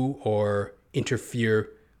you or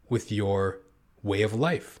interfere with your way of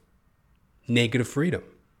life. Negative freedom.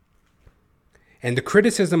 And the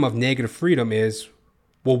criticism of negative freedom is,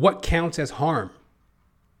 well, what counts as harm?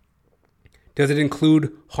 Does it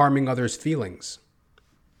include harming others' feelings?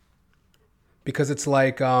 Because it's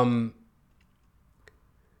like, in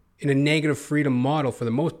a negative freedom model, for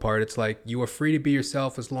the most part, it's like you are free to be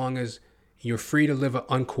yourself as long as you're free to live an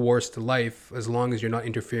uncoerced life, as long as you're not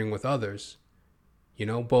interfering with others. You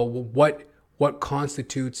know, but what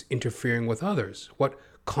constitutes interfering with others? What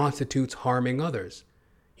constitutes harming others?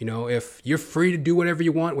 You know, if you're free to do whatever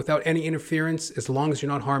you want without any interference, as long as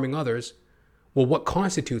you're not harming others, well, what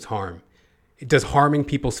constitutes harm? Does harming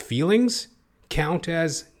people's feelings count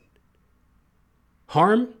as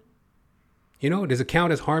harm? You know, does it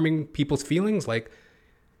count as harming people's feelings? Like,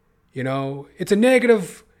 you know, it's a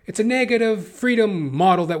negative freedom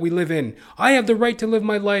model that we live in. I have the right to live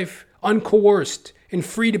my life uncoerced and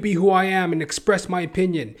free to be who I am and express my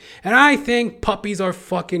opinion. And I think puppies are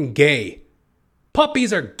fucking gay.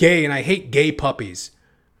 Puppies are gay and I hate gay puppies.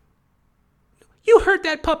 You hurt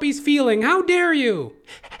that puppy's feeling. How dare you?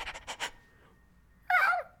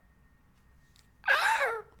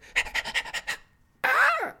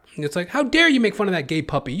 And it's like, how dare you make fun of that gay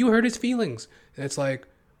puppy? You hurt his feelings. And it's like,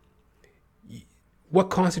 what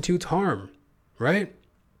constitutes harm, right?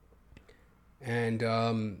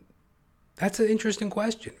 And that's an interesting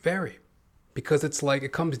question, very. Because it's like,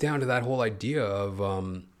 it comes down to that whole idea of,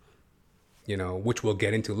 you know, which we'll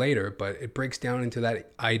get into later, but it breaks down into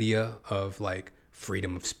that idea of like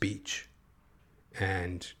freedom of speech.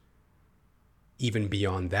 And even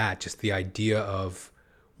beyond that, just the idea of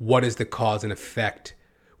what is the cause and effect.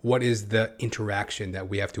 What is the interaction that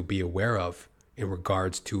we have to be aware of in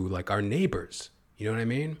regards to like our neighbors? You know what I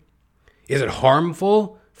mean? Is it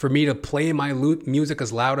harmful for me to play my music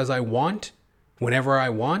as loud as I want, whenever I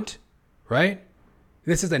want, right?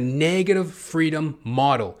 This is a negative freedom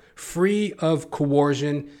model, free of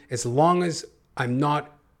coercion, as long as I'm not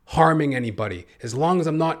harming anybody, as long as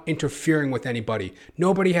I'm not interfering with anybody.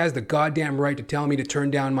 Nobody has the goddamn right to tell me to turn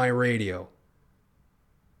down my radio.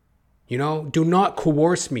 You know, do not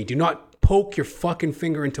coerce me. Do not poke your fucking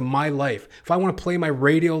finger into my life. If I want to play my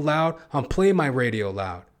radio loud, I'll play my radio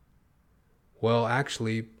loud. Well,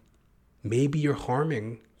 actually, maybe you're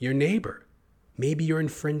harming your neighbor. Maybe you're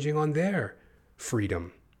infringing on their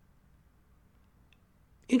freedom.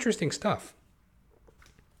 Interesting stuff.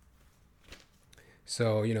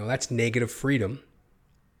 So, that's negative freedom.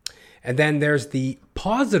 And then there's the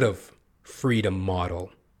positive freedom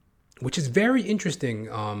model, which is very interesting.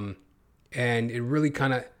 And it really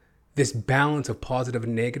this balance of positive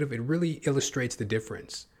and negative, it really illustrates the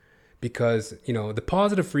difference. Because, the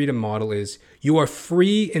positive freedom model is you are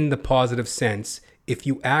free in the positive sense if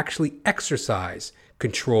you actually exercise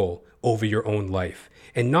control over your own life,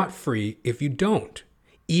 and not free if you don't,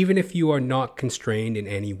 even if you are not constrained in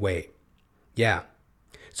any way. Yeah.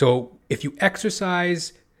 So if you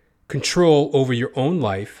exercise control over your own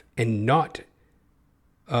life and not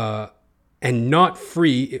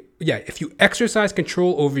free, if you exercise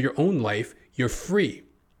control over your own life, you're free.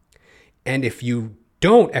 And if you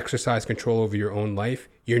don't exercise control over your own life,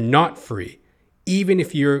 you're not free, even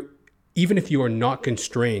if you are not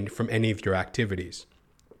constrained from any of your activities.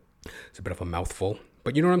 It's a bit of a mouthful,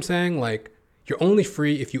 but you know what I'm saying? Like, you're only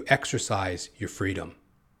free if you exercise your freedom.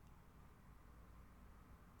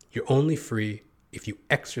 You're only free if you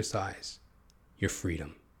exercise your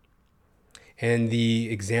freedom. And the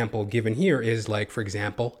example given here is like, for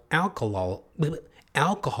example, alcoholism.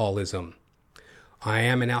 I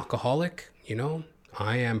am an alcoholic,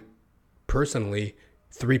 I am personally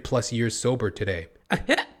 3+ years sober today.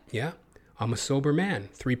 Yeah, I'm a sober man,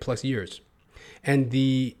 3+ years. And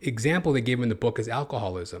the example they gave in the book is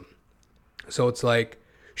alcoholism. So it's like,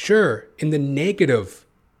 sure, in the negative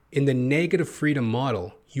freedom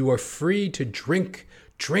model, you are free to drink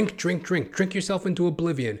yourself into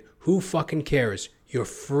oblivion. Who fucking cares? You're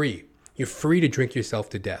free. You're free to drink yourself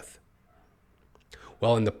to death.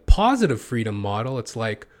 Well, in the positive freedom model, it's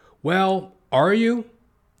like, well, are you?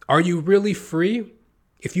 Are you really free?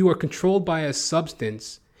 If you are controlled by a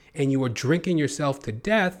substance and you are drinking yourself to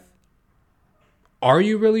death, are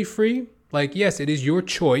you really free? Like, yes, it is your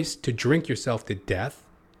choice to drink yourself to death.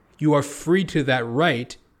 You are free to that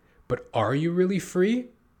right, but are you really free?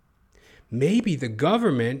 Maybe the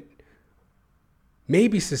government,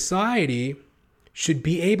 maybe society should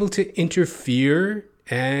be able to interfere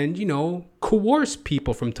and, coerce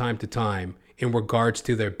people from time to time in regards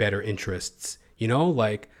to their better interests.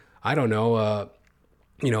 Like, I don't know,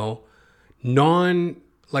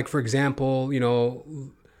 for example,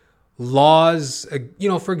 laws,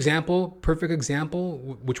 for example, perfect example,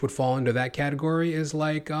 which would fall into that category is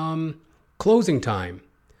like closing time.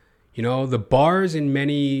 The bars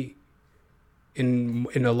in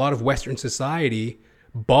a lot of Western society,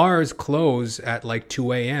 bars close at like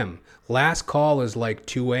 2 a.m. Last call is like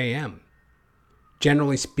 2 a.m.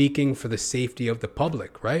 Generally speaking, for the safety of the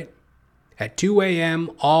public, right? At 2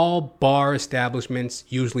 a.m., all bar establishments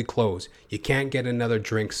usually close. You can't get another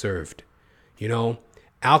drink served.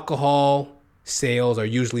 Alcohol sales are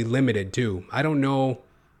usually limited too. I don't know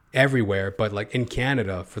everywhere, but like in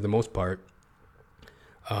Canada, for the most part.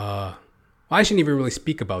 I shouldn't even really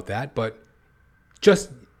speak about that, but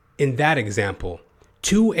just in that example,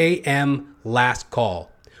 2 a.m. last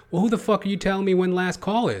call. Well, who the fuck are you telling me when last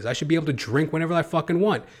call is? I should be able to drink whenever I fucking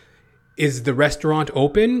want. Is the restaurant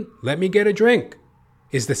open? Let me get a drink.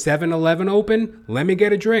 Is the 7-Eleven open? Let me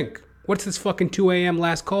get a drink. What's this fucking 2 a.m.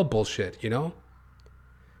 last call bullshit,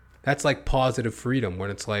 That's like positive freedom,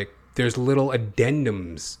 when it's like there's little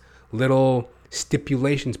addendums, little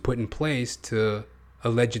stipulations put in place to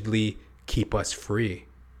allegedly keep us free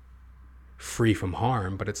from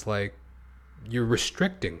harm. But it's like you're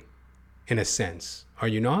restricting in a sense, are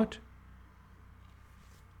you not?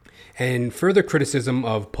 And further criticism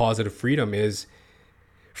of positive freedom is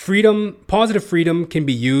positive freedom can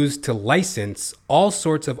be used to license all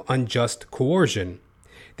sorts of unjust coercion.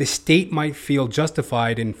 The state might feel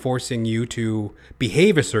justified in forcing you to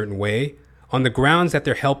behave a certain way on the grounds that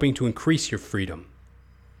they're helping to increase your freedom.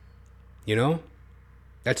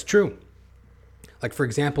 That's true. Like, for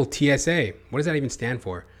example, TSA. What does that even stand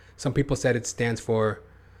for? Some people said it stands for,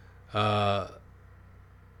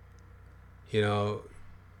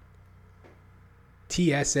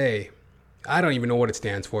 TSA. I don't even know what it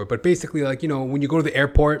stands for. But basically, like, when you go to the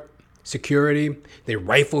airport, security, they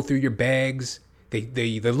rifle through your bags.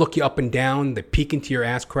 They look you up and down. They peek into your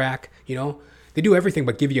ass crack. They do everything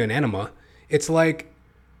but give you an enema. It's like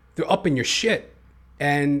they're up in your shit.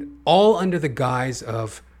 And all under the guise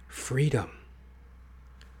of freedom.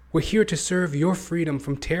 We're here to serve your freedom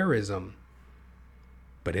from terrorism.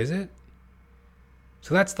 But is it?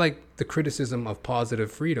 So that's like the criticism of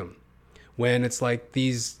positive freedom. When it's like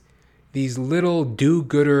these little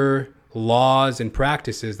do-gooder laws and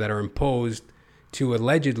practices that are imposed to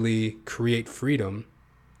allegedly create freedom,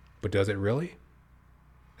 But does it really?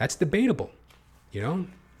 That's debatable.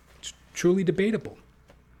 It's truly debatable.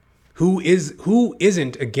 Who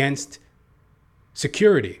isn't against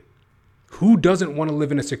security? Who doesn't want to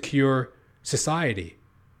live in a secure society?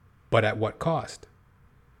 But at what cost?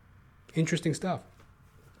 Interesting stuff.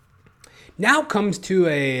 Now comes to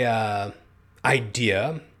a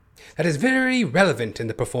idea that is very relevant in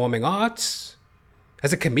the performing arts.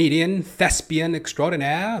 As a comedian, thespian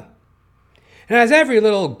extraordinaire, and as every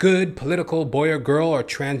little good political boy or girl or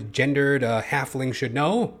transgendered halfling should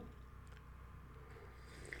know,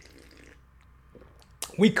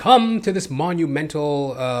 we come to this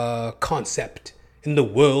monumental concept in the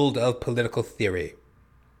world of political theory: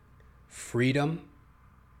 freedom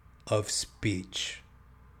of speech.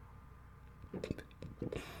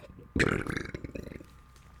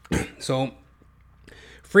 So,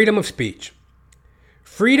 freedom of speech.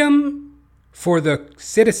 Freedom for the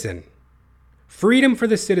citizen. Freedom for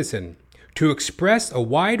the citizen to express a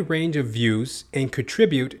wide range of views and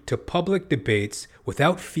contribute to public debates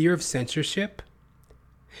without fear of censorship.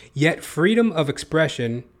 Yet freedom of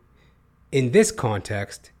expression in this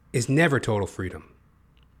context is never total freedom,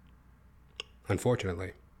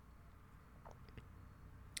 unfortunately.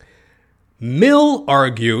 Mill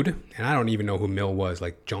argued, and I don't even know who Mill was,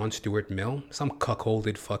 like John Stuart Mill, some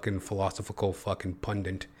cuckolded fucking philosophical fucking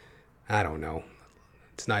pundit. I don't know.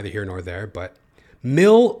 It's neither here nor there, but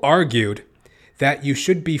Mill argued that you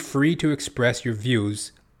should be free to express your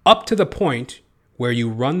views up to the point where you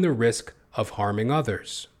run the risk of harming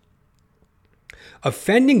others.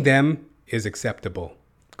 Offending them is acceptable.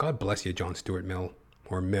 God bless you, John Stuart Mill,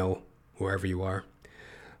 or Mill, whoever you are.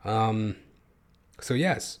 So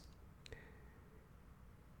yes,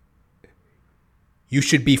 you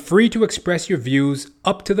should be free to express your views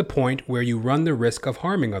up to the point where you run the risk of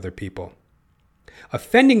harming other people.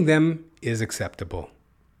 Offending them is acceptable.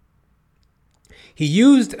 He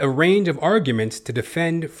used a range of arguments to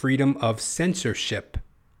defend freedom of censorship.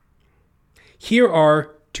 Here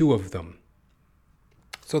are two of them.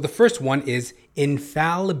 So the first one is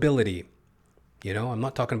infallibility. I'm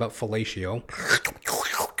not talking about fellatio.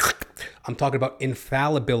 I'm talking about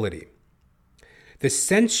infallibility. The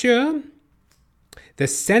censor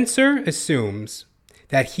assumes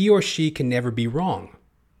that he or she can never be wrong.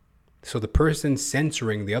 So the person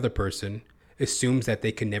censoring the other person assumes that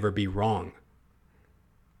they can never be wrong.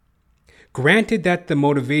 Granted that the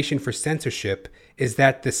motivation for censorship is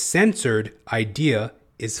that the censored idea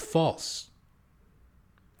is false.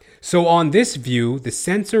 So on this view, the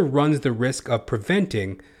censor runs the risk of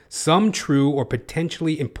preventing some true or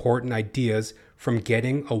potentially important ideas from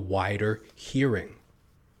getting a wider hearing.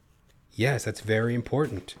 Yes, that's very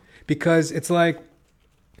important, because it's like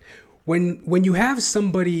when you have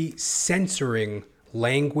somebody censoring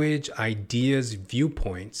language, ideas,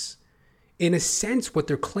 viewpoints, in a sense, what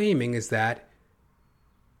they're claiming is that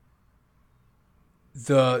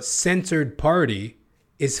the censored party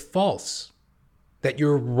is false, that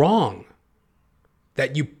you're wrong,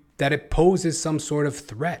 that it poses some sort of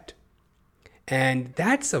threat. And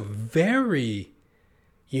that's a very,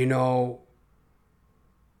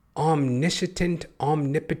 omnipotent,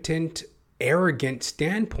 arrogant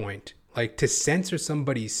standpoint. Like, to censor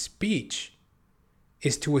somebody's speech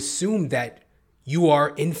is to assume that you are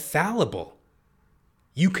infallible.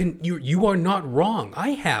 You are not wrong. I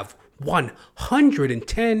have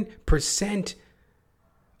 110%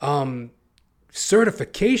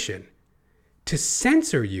 certification to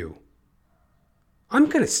censor you. I'm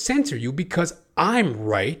going to censor you because I'm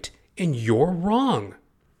right and you're wrong.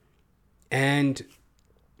 And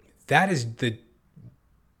that is,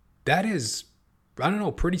 I don't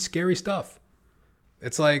know, pretty scary stuff.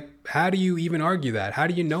 It's like, how do you even argue that? How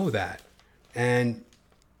do you know that? And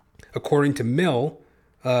according to Mill,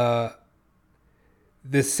 the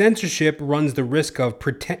censorship runs the risk of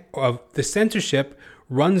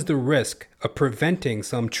preventing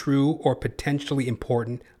some true or potentially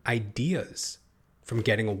important ideas from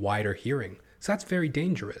getting a wider hearing. So that's very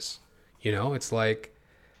dangerous. It's like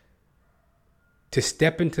to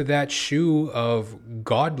step into that shoe of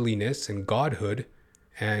godliness and godhood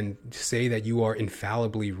and say that you are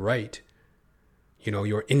infallibly right.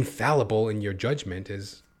 You're infallible in your judgment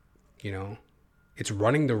is, it's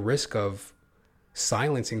running the risk of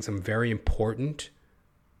silencing some very important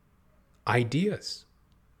ideas.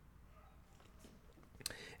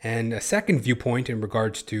 And a second viewpoint in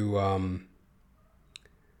regards to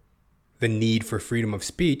the need for freedom of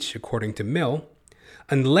speech, according to Mill,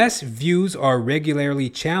 unless views are regularly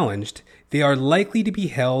challenged, they are likely to be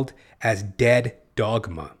held as dead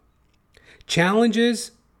dogma.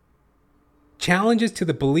 Challenges to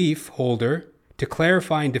the belief holder to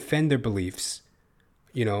clarify and defend their beliefs,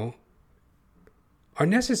 are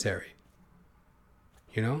necessary.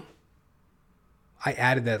 I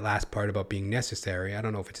added that last part about being necessary. I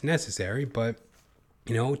don't know if it's necessary, but,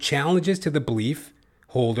 challenges to the belief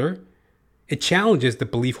holder. It challenges the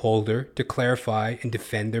belief holder to clarify and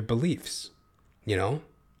defend their beliefs,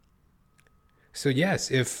 So yes,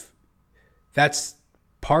 if that's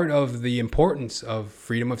part of the importance of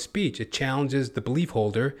freedom of speech, it challenges the belief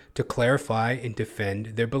holder to clarify and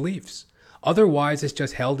defend their beliefs. Otherwise, it's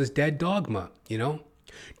just held as dead dogma,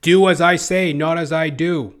 Do as I say, not as I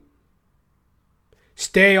do.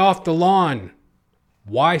 Stay off the lawn.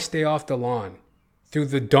 Why stay off the lawn? Through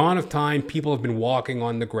the dawn of time, people have been walking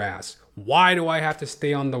on the grass. Why do I have to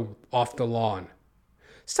stay off the lawn?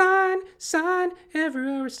 Sign,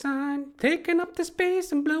 everywhere a sign, taking up the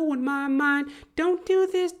space and blowing my mind. Don't do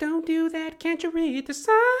this, don't do that, can't you read the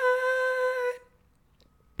sign?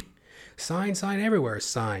 Sign, everywhere a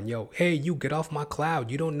sign. Yo, hey, you get off my cloud.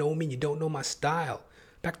 You don't know me, you don't know my style.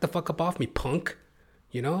 Back the fuck up off me, punk.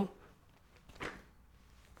 You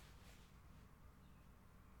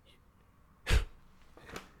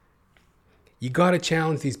gotta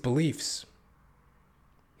challenge these beliefs.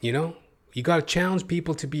 You gotta challenge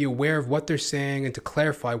people to be aware of what they're saying and to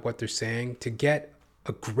clarify what they're saying to get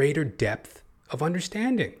a greater depth of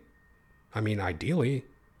understanding. I mean, ideally,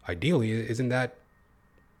 isn't that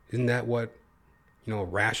what, a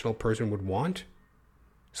rational person would want?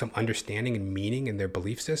 Some understanding and meaning in their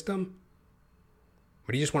belief system?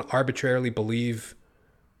 Or do you just want to arbitrarily believe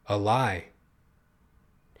a lie?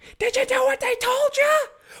 Did you do what they told you?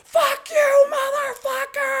 Fuck you,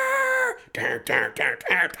 motherfucker!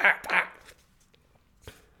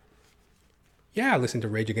 Yeah, I listen to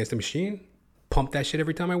Rage Against the Machine. Pump that shit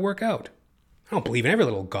every time I work out. I don't believe in every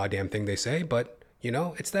little goddamn thing they say, but,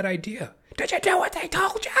 it's that idea. Did you do what they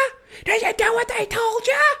told you? Did you do what they told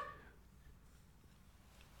you?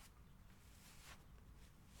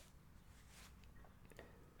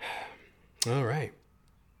 All right.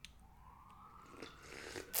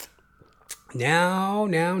 Now,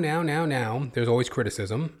 there's always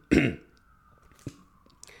criticism.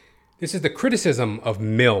 This is the criticism of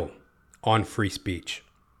Mill on free speech.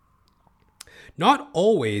 Not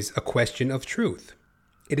always a question of truth.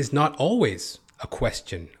 It is not always a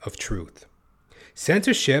question of truth.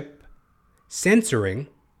 Censoring,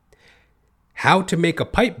 how to make a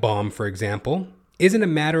pipe bomb, for example, isn't a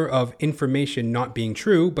matter of information not being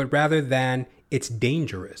true, but rather than it's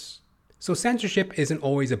dangerous. So censorship isn't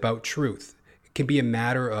always about truth. It can be a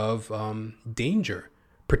matter of danger,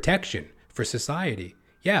 protection for society.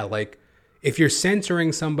 Yeah, like if you're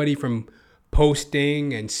censoring somebody from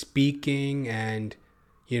posting and speaking and,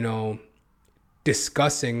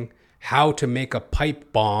 discussing how to make a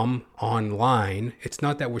pipe bomb online, it's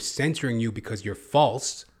not that we're censoring you because you're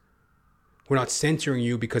false. We're not censoring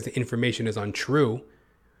you because the information is untrue.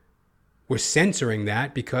 We're censoring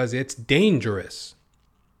that because it's dangerous.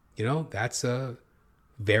 That's a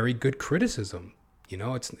very good criticism.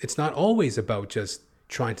 It's not always about just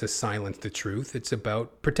trying to silence the truth. It's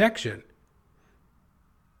about protection.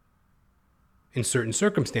 In certain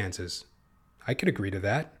circumstances. I could agree to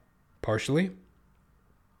that, partially.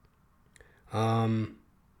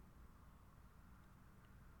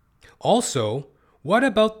 Also, what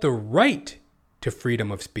about the right to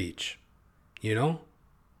freedom of speech? The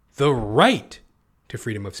right to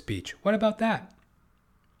freedom of speech. What about that?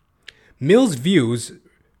 Mill's views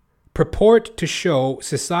purport to show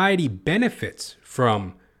society benefits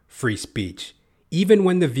from free speech, even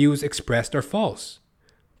when the views expressed are false.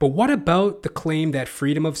 But what about the claim that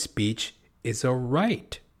freedom of speech is a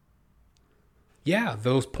right? Yeah,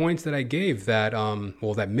 those points that I gave that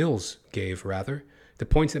Mills gave, rather. The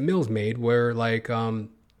points that Mills made were like,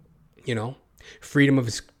 freedom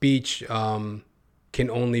of speech can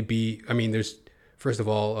only be, there's, first of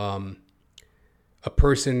all, a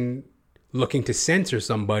person looking to censor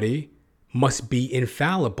somebody must be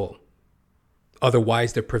infallible.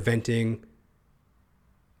 Otherwise, they're preventing,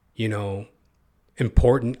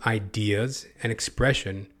 important ideas and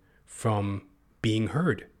expression from being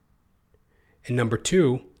heard. And number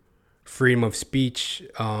two, freedom of speech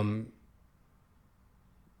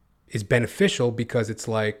is beneficial because it's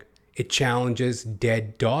like it challenges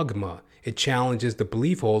dead dogma. It challenges the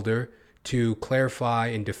belief holder to clarify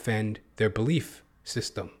and defend their belief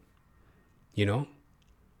system.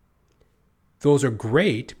 Those are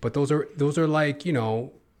great, but those are like,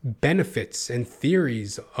 benefits and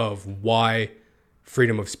theories of why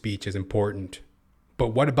freedom of speech is important. But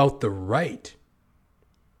what about the right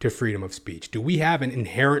to freedom of speech? Do we have an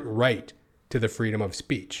inherent right to the freedom of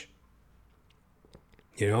speech?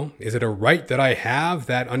 Is it a right that I have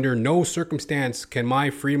that under no circumstance can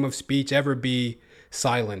my freedom of speech ever be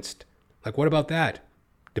silenced? Like, what about that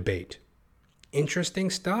debate?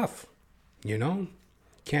 Interesting stuff,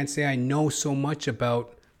 Can't say I know so much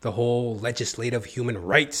about the whole legislative human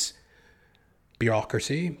rights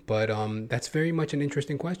bureaucracy, but that's very much an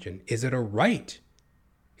interesting question. Is it a right?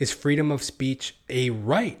 Is freedom of speech a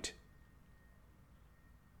right?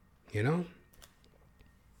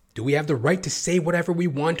 Do we have the right to say whatever we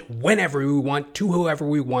want, whenever we want, to whoever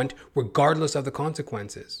we want, regardless of the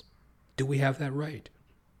consequences? Do we have that right?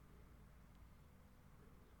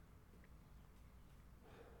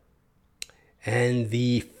 And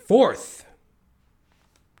the fourth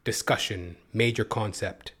discussion, major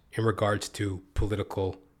concept in regards to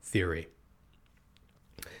political theory.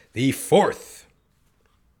 The fourth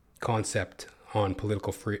concept on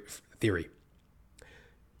political theory.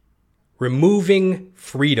 Removing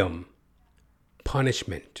freedom.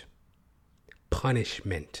 Punishment.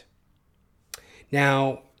 Punishment.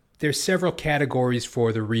 Now, there's several categories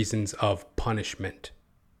for the reasons of punishment.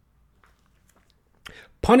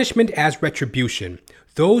 Punishment as retribution.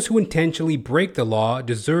 Those who intentionally break the law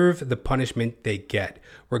deserve the punishment they get,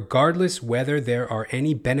 regardless whether there are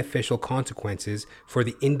any beneficial consequences for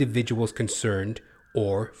the individuals concerned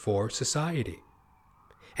or for society.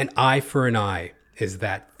 An eye for an eye is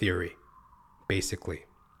that theory, basically.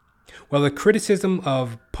 Well, the criticism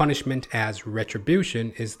of punishment as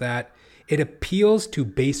retribution is that it appeals to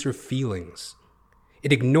baser feelings.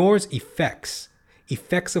 It ignores effects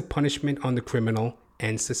of punishment on the criminal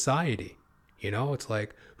and society. It's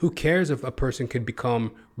like, who cares if a person could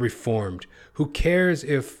become reformed? Who cares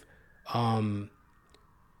if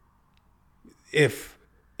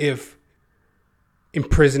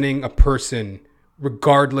imprisoning a person,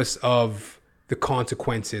 regardless of the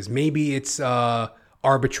consequences? Maybe it's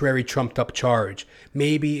arbitrary, trumped up charge.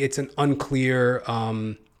 Maybe it's an unclear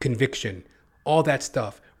conviction. All that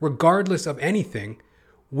stuff. Regardless of anything,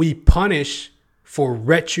 we punish for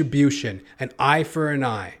retribution, an eye for an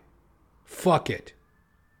eye. Fuck it.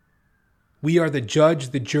 We are the judge,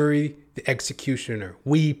 the jury, the executioner.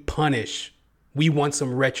 We punish. We want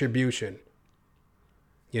some retribution.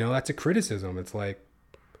 That's a criticism. It's like,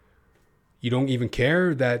 you don't even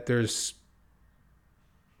care that there's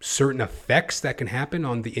certain effects that can happen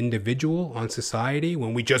on the individual, on society,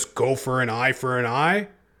 when we just go for an eye for an eye?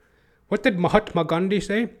 What did Mahatma Gandhi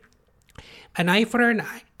say? An eye for an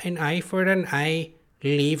eye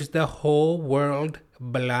leaves the whole world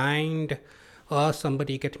blind. Oh,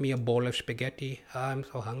 somebody get me a bowl of spaghetti. I'm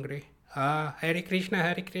so hungry. Hare Krishna,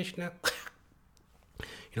 Hare Krishna.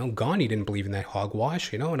 Gandhi didn't believe in that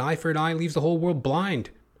hogwash. An eye for an eye leaves the whole world blind.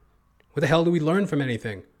 What the hell do we learn from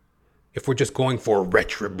anything if we're just going for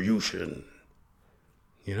retribution?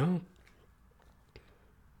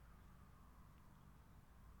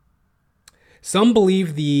 Some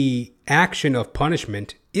believe the action of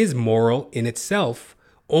punishment is moral in itself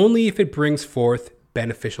only if it brings forth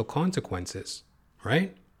beneficial consequences,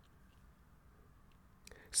 right?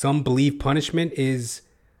 Some believe punishment,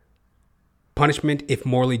 if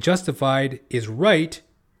morally justified, is right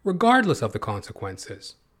regardless of the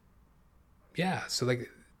consequences. Yeah, so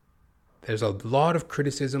there's a lot of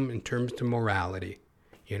criticism in terms of morality,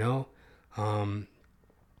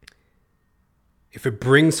 If it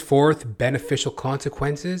brings forth beneficial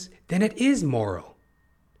consequences, then it is moral.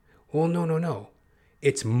 Well, no.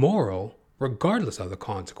 It's moral regardless of the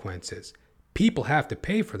consequences. People have to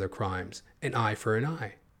pay for their crimes, an eye for an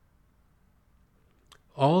eye.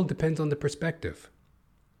 All depends on the perspective.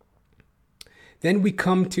 Then we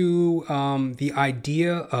come to the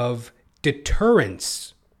idea of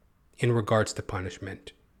deterrence in regards to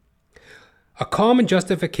punishment. A common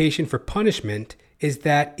justification for punishment is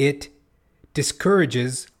that it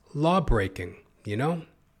discourages law breaking,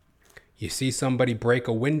 You see somebody break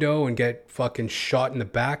a window and get fucking shot in the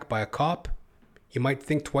back by a cop, you might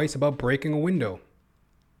think twice about breaking a window.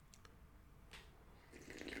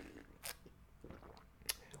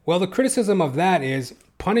 Well, the criticism of that is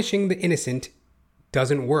punishing the innocent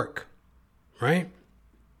doesn't work, right?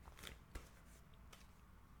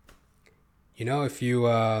 If you...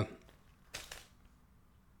 I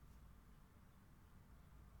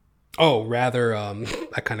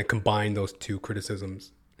kind of combine those two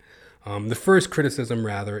criticisms. The first criticism,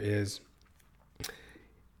 rather, is,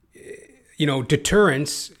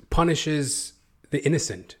 deterrence punishes the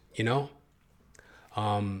innocent,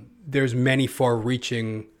 There's many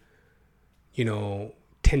far-reaching,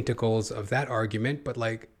 tentacles of that argument, but,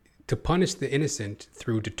 to punish the innocent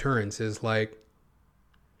through deterrence is I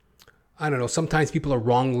don't know, sometimes people are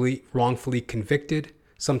wrongfully convicted.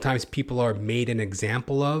 sometimes people are made an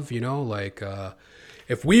example of, like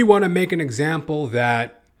if we want to make an example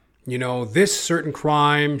that, this certain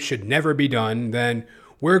crime should never be done, then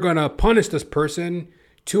we're going to punish this person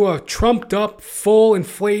to a trumped up, full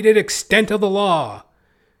inflated extent of the law.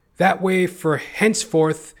 That way, for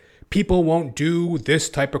henceforth, people won't do this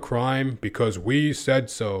type of crime because we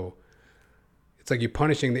said so. It's like you're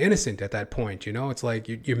punishing the innocent at that point, It's like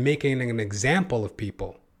you're making an example of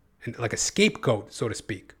people, and like a scapegoat, so to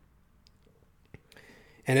speak.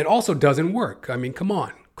 And it also doesn't work. I mean, come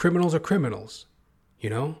on. Criminals are criminals,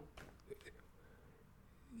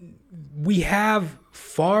 We have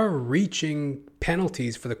far-reaching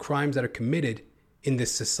penalties for the crimes that are committed in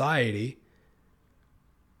this society.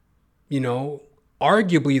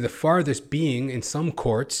 Arguably the farthest being in some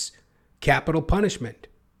courts, capital punishment.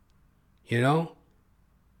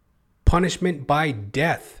 Punishment by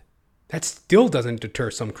death. That still doesn't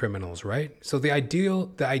deter some criminals, right? So the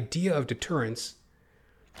idea of deterrence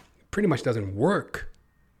pretty much doesn't work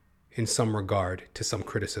in some regard to some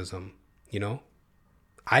criticism,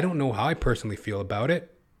 I don't know how I personally feel about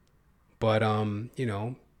it, but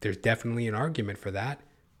there's definitely an argument for that.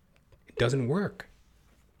 It doesn't work.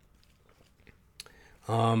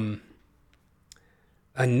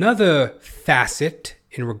 Another facet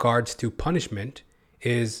in regards to punishment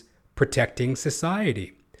is protecting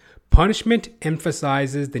society. Punishment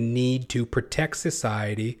emphasizes the need to protect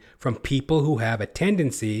society from people who have a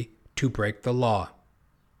tendency to break the law.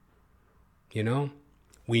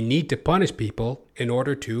 We need to punish people in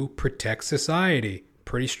order to protect society.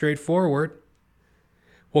 Pretty straightforward.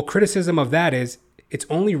 Well, criticism of that is it's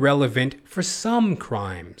only relevant for some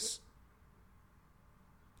crimes.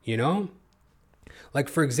 Like,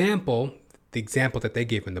 for example, the example that they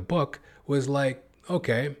gave in the book was like,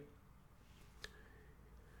 okay,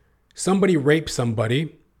 somebody rapes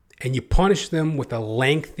somebody and you punish them with a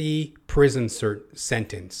lengthy prison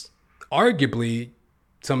sentence. Arguably,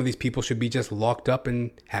 some of these people should be just locked up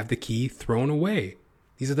and have the key thrown away.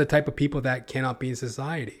 These are the type of people that cannot be in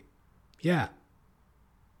society. Yeah,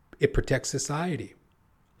 it protects society.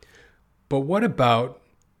 But what about,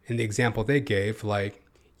 in the example they gave, like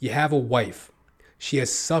you have a wife. She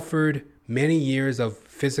has suffered many years of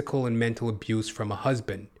physical and mental abuse from a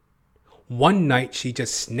husband. One night she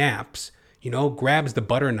just snaps, grabs the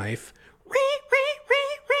butter knife,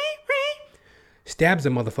 stabs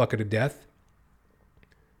the motherfucker to death.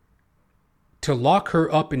 To lock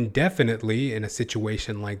her up indefinitely in a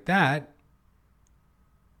situation like that,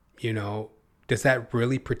 does that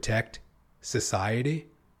really protect society?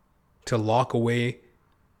 To lock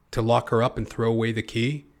her up and throw away the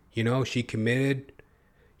key? She committed,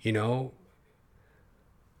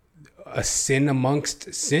 a sin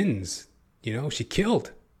amongst sins. She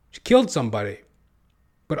killed somebody,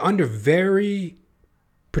 but under very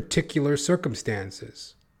particular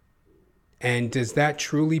circumstances. And does that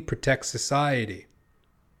truly protect society?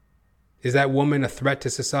 Is that woman a threat to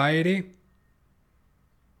society?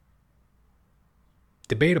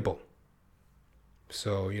 Debatable.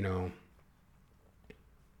 So,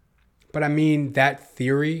 But I mean, that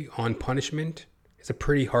theory on punishment is a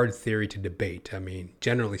pretty hard theory to debate. I mean,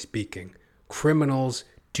 generally speaking, criminals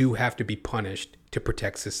do have to be punished to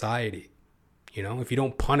protect society. If you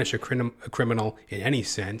don't punish a criminal in any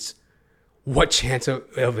sense, what chance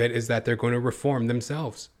of it is that they're going to reform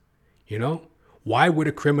themselves? Why would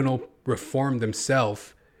a criminal reform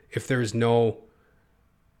themselves if there's no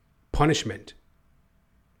punishment?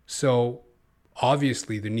 So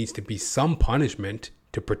obviously there needs to be some punishment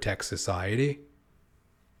to protect society.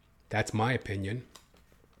 That's my opinion.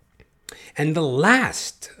 And the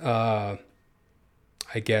last,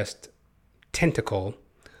 tentacle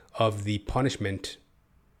of the punishment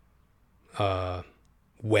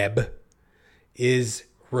web is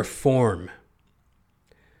reform.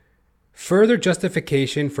 Further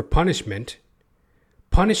justification for punishment.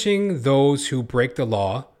 Punishing those who break the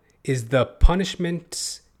law is the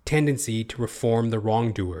punishment's tendency to reform the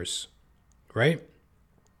wrongdoers, right?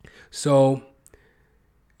 So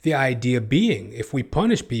the idea being, if we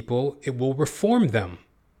punish people, it will reform them.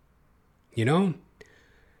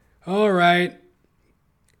 All right,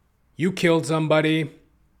 you killed somebody,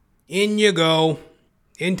 in you go,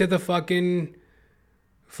 into the fucking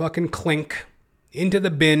clink, into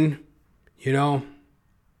the bin,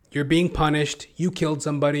 you're being punished, you killed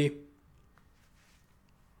somebody.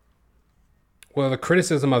 Well, the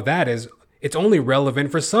criticism of that is it's only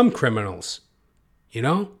relevant for some criminals,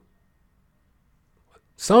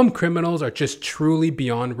 Some criminals are just truly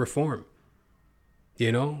beyond reform,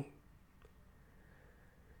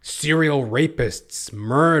 Serial rapists,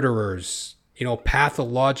 murderers,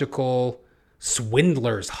 pathological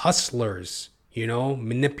swindlers, hustlers,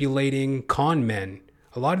 manipulating con men.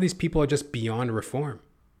 A lot of these people are just beyond reform.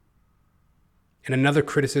 And another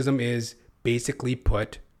criticism is basically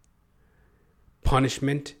put,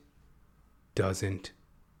 punishment doesn't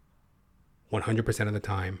 100% of the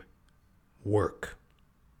time work.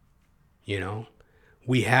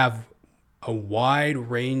 We have a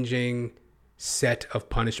wide-ranging set of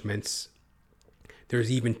punishments.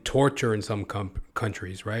 There's even torture in some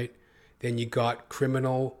countries, right? Then you got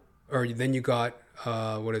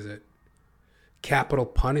capital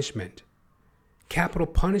punishment. Capital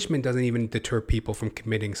punishment doesn't even deter people from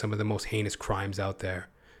committing some of the most heinous crimes out there.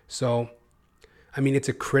 So, it's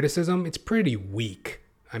a criticism. It's pretty weak.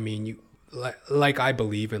 Like I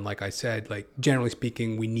believe, and like I said, generally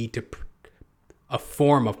speaking, we need a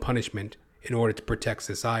form of punishment in order to protect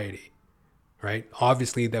society, right?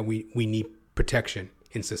 Obviously that we need protection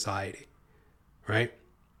in society, right?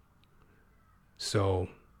 So,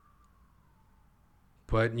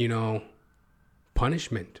 but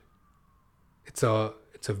punishment, it's a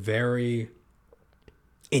very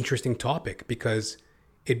interesting topic because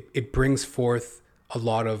it brings forth a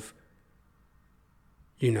lot of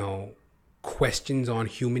questions on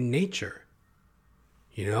human nature.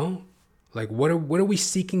 What are we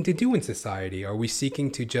seeking to do in society? Are we seeking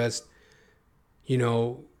to just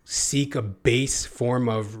seek a base form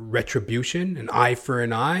of retribution, an eye for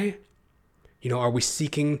an eye? Are we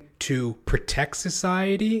seeking to protect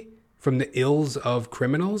society from the ills of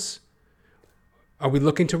criminals? Are we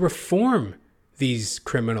looking to reform these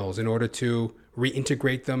criminals in order to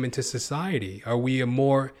reintegrate them into society? Are we a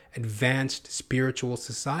more advanced spiritual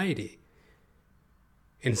society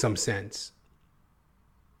in some sense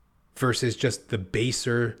versus just the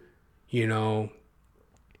baser,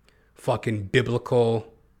 fucking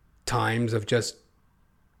biblical times of just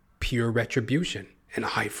pure retribution, an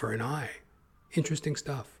eye for an eye? Interesting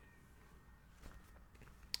stuff.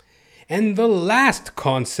 And the last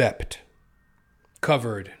concept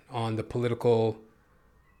covered on the political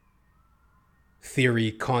theory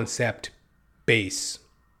concept base.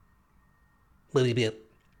 The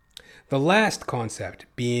last concept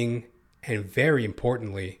being, and very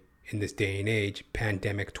importantly in this day and age,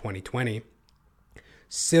 pandemic 2020,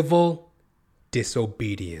 civil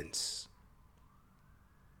disobedience.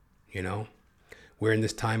 We're in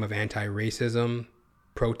this time of anti-racism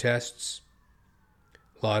protests,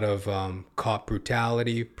 a lot of cop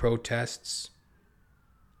brutality protests,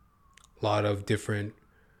 a lot of different,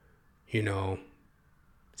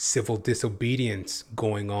 civil disobedience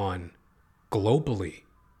going on globally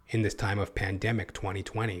in this time of pandemic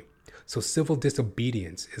 2020. So civil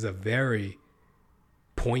disobedience is a very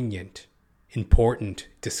poignant, important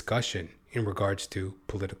discussion in regards to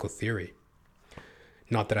political theory.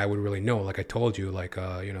 Not that I would really know, like I told you,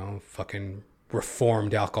 fucking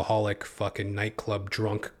reformed alcoholic, fucking nightclub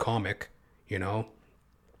drunk comic, I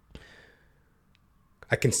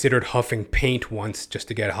considered huffing paint once just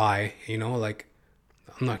to get high,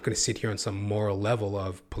 I'm not going to sit here on some moral level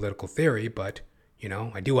of political theory, but,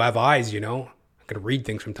 I do have eyes, I can read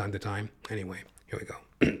things from time to time. Anyway, here we go.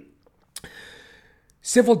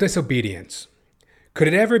 Civil disobedience. Could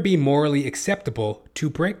it ever be morally acceptable to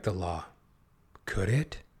break the law? Could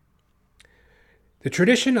it? The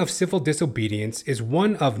tradition of civil disobedience is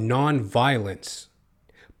one of non-violence.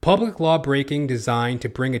 Public law breaking designed to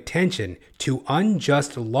bring attention to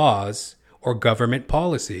unjust laws or government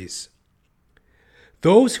policies.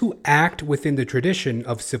 Those who act within the tradition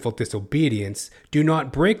of civil disobedience do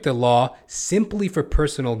not break the law simply for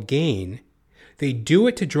personal gain. They do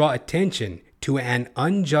it to draw attention to an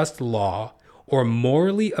unjust law or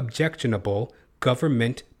morally objectionable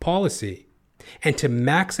government policy, and to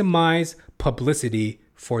maximize publicity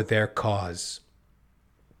for their cause.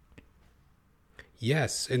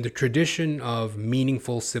 Yes, in the tradition of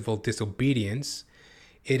meaningful civil disobedience,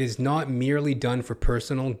 it is not merely done for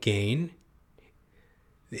personal gain.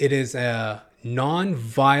 It is a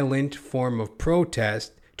non-violent form of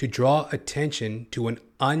protest to draw attention to an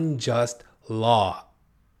unjust law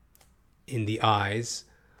in the eyes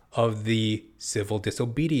of the civil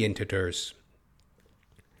disobedienters.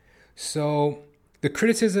 So the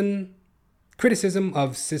criticism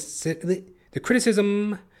of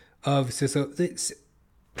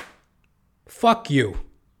fuck you.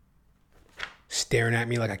 Staring at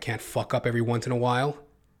me like I can't fuck up every once in a while.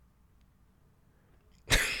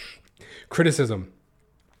 Criticism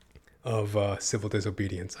of civil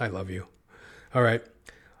disobedience. I love you. All right.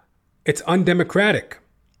 It's undemocratic.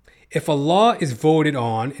 If a law is voted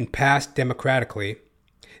on and passed democratically,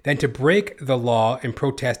 then to break the law and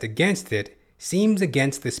protest against it seems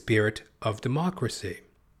against the spirit of democracy.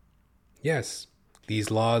 Yes,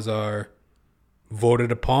 these laws are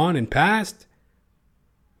voted upon and passed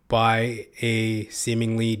by a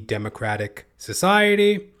seemingly democratic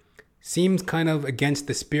society. Seems kind of against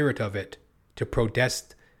the spirit of it to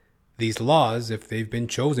protest these laws if they've been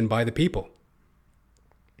chosen by the people.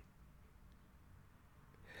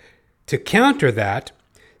 To counter that,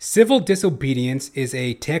 civil disobedience is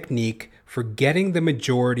a technique for getting the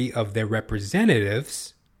majority of their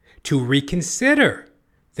representatives to reconsider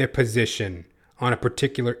their position on a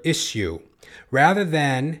particular issue, rather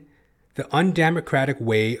than the undemocratic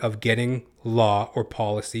way of getting law or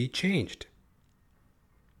policy changed.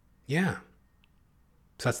 Yeah.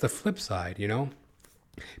 So that's the flip side, you know?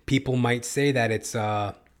 People might say that it's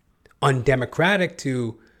undemocratic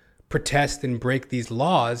to protest and break these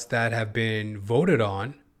laws that have been voted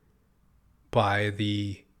on by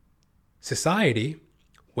the society.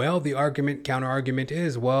 Well, the counter argument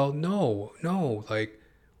is, well, no, like,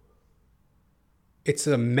 it's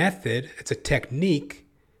a method, it's a technique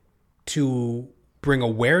to bring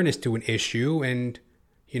awareness to an issue and,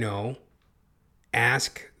 you know,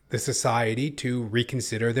 ask the society to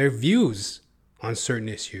reconsider their views on certain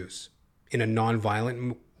issues in a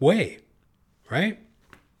nonviolent way, right?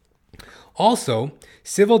 Also,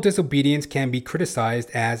 civil disobedience can be criticized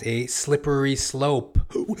as a slippery slope.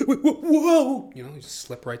 Whoa! You know, just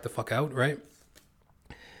slip right the fuck out, right?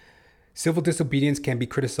 Civil disobedience can be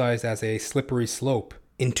criticized as a slippery slope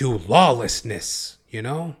into lawlessness, you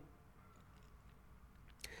know?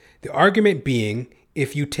 The argument being,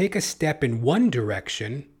 if you take a step in one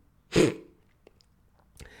direction,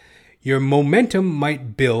 your momentum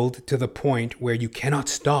might build to the point where you cannot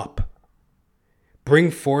stop.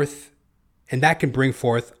 And that can bring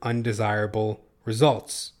forth undesirable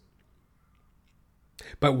results.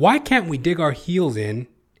 But why can't we dig our heels in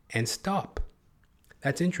and stop?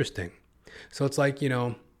 That's interesting. So it's like, you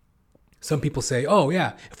know, some people say, oh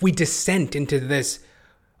yeah, if we descend into this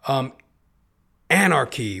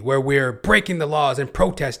anarchy where we're breaking the laws and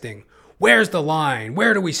protesting, where's the line?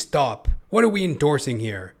 Where do we stop? What are we endorsing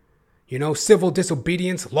here? You know, civil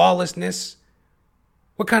disobedience, lawlessness.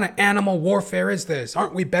 What kind of animal warfare is this?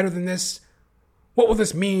 Aren't we better than this? What will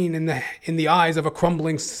this mean in the eyes of a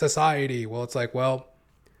crumbling society? Well, it's like, well,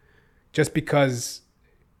 just because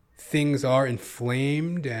things are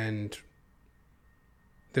inflamed and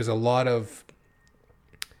there's a lot of,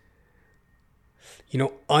 you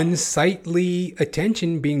know, unsightly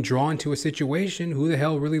attention being drawn to a situation, who the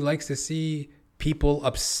hell really likes to see people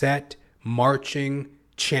upset, marching,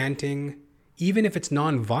 chanting? Even if it's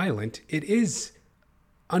non-violent, it is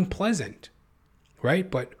unpleasant,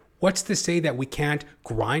 right? But what's to say that we can't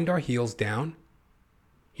grind our heels down,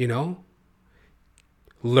 you know,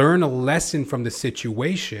 learn a lesson from the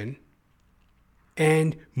situation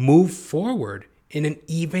and move forward in an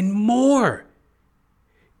even more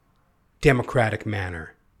democratic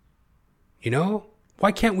manner? You know,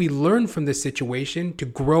 why can't we learn from this situation to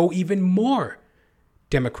grow even more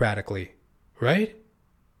democratically, right?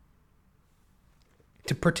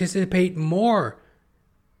 To participate more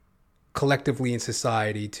collectively in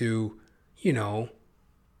society, to, you know,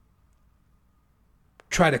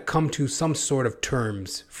 try to come to some sort of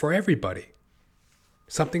terms for everybody.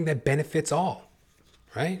 Something that benefits all,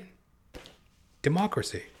 right?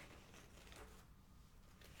 Democracy.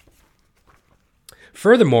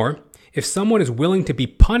 Furthermore, if someone is willing to be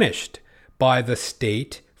punished by the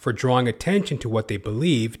state for drawing attention to what they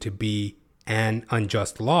believe to be an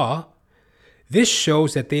unjust law, this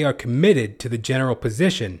shows that they are committed to the general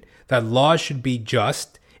position that laws should be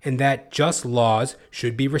just and that just laws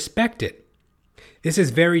should be respected. This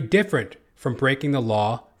is very different from breaking the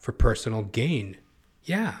law for personal gain.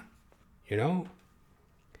 Yeah, you know,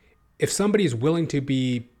 if somebody is willing to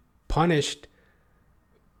be punished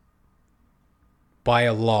by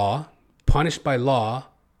a law, punished by law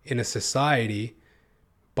in a society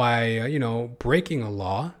by, breaking a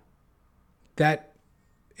law, that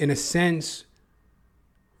in a sense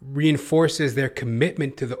reinforces their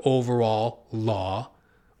commitment to the overall law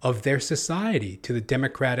of their society, to the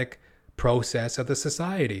democratic process of the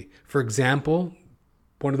society. For example,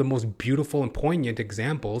 one of the most beautiful and poignant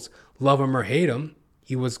examples, love him or hate him,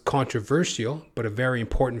 he was controversial, but a very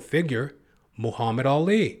important figure, Muhammad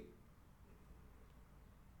Ali.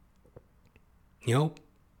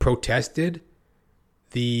 Protested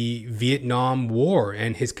the Vietnam War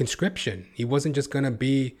and his conscription. He wasn't just going to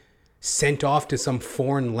be sent off to some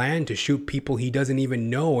foreign land to shoot people he doesn't even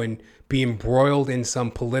know and be embroiled in some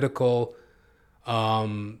political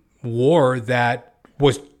war that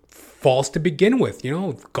was false to begin with.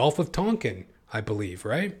 Gulf of Tonkin, I believe,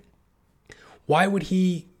 right? Why would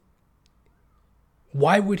he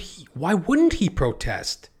Why wouldn't he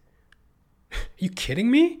protest? Are you kidding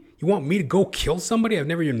me? You want me to go kill somebody I've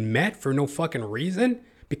never even met for no fucking reason?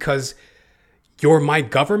 Because you're my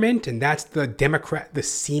government and that's the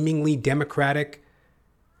seemingly democratic.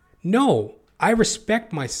 No, I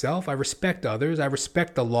respect myself. I respect others. I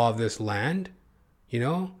respect the law of this land. You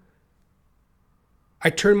know? I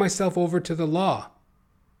turn myself over to the law.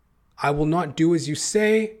 I will not do as you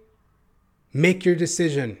say. Make your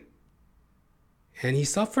decision. And he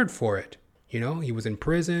suffered for it. You know, he was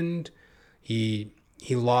imprisoned. He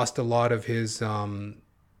lost a lot of his, some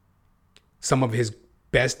of his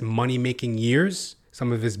best money-making years.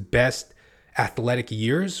 Some of his best athletic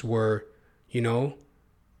years were, you know,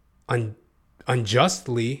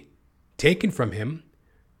 unjustly taken from him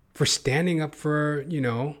for standing up for, you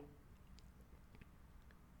know,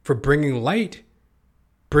 for bringing light,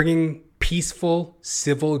 bringing peaceful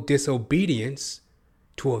civil disobedience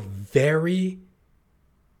to a very,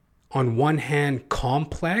 on one hand,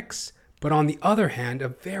 complex, but on the other hand, a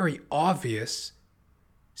very obvious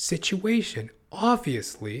situation.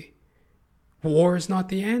 Obviously, war is not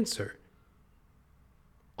the answer.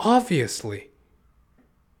 Obviously.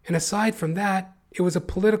 And aside from that, it was a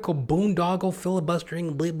political boondoggle,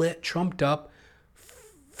 filibustering, blah, blah, trumped up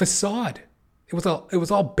facade. It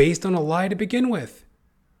was all based on a lie to begin with.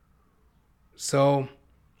 So,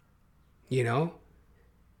 you know,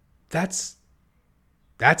 that's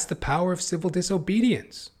the power of civil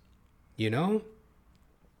disobedience. You know,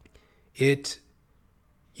 it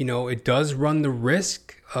does run the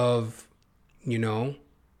risk of, you know,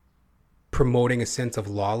 promoting a sense of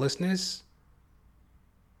lawlessness,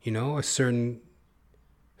 you know, a certain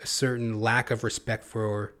lack of respect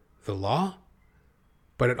for the law.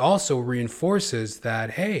 But it also reinforces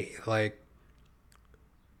that, hey, like,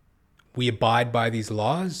 we abide by these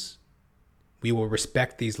laws. We will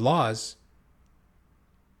respect these laws.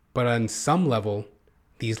 But on some level,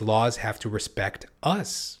 these laws have to respect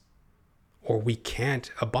us, or we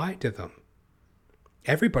can't abide to them.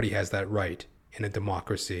 Everybody has that right in a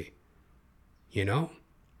democracy, you know?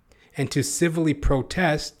 And to civilly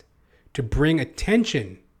protest, to bring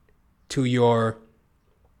attention to your,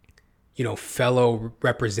 you know, fellow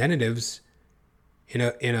representatives in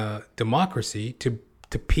a democracy, to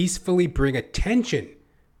peacefully bring attention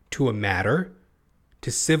to a matter,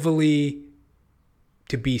 to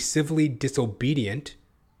be civilly disobedient,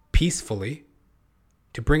 peacefully,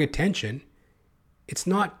 to bring attention. It's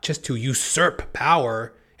not just to usurp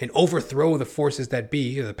power and overthrow the forces that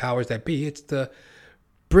be, or the powers that be. It's to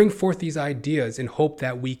bring forth these ideas in hope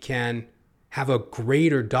that we can have a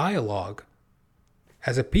greater dialogue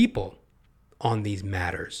as a people on these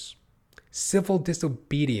matters. Civil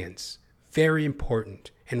disobedience, very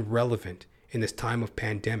important and relevant in this time of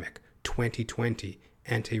pandemic, 2020,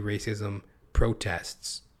 anti-racism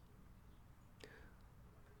protests.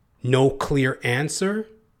 No clear answer,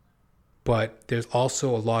 but there's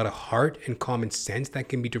also a lot of heart and common sense that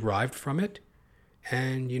can be derived from it.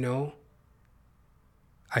 And, you know,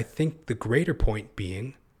 I think the greater point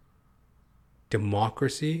being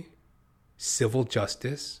democracy, civil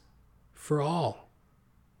justice for all.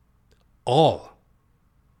 All.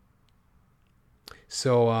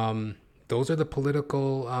 So those are the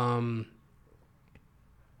political,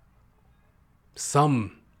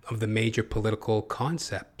 some of the major political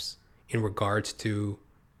concepts in regards to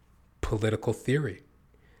political theory,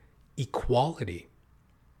 equality,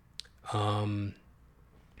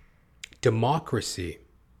 democracy,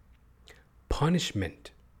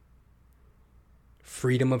 punishment,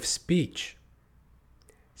 freedom of speech,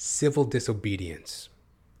 civil disobedience.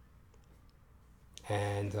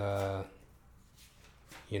 And,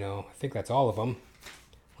 you know, I think that's all of them.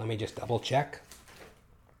 Let me just double check.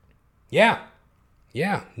 Yeah,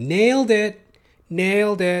 nailed it.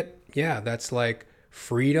 Yeah, that's like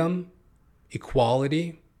freedom,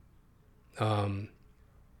 equality,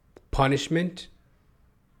 punishment,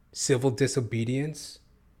 civil disobedience,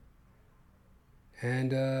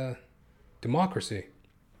 and democracy.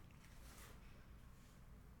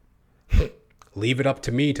 Leave it up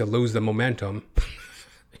to me to lose the momentum.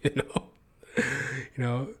 you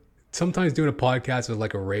know, sometimes doing a podcast is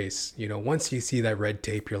like a race. You know, once you see that red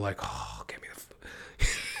tape, you're like, oh, give me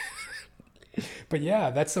the. But yeah,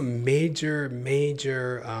 that's a major,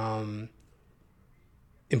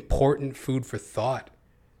 important food for thought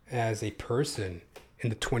as a person in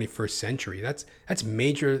the 21st century. That's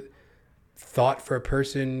major thought for a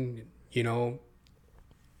person, you know,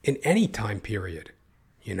 in any time period,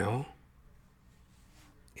 you know.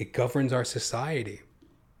 It governs our society.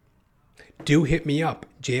 Do hit me up,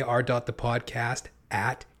 jr.thepodcast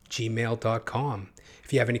gmail.com.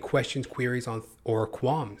 If you have any questions, queries on or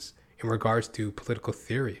qualms in regards to political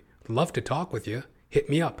theory, love to talk with you. Hit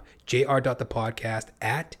me up,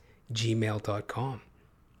 jr.thepodcast@gmail.com.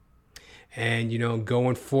 And,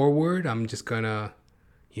 going forward, I'm just going to,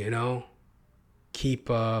 keep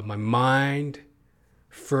my mind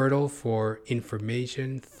fertile for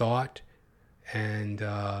information, thought, and,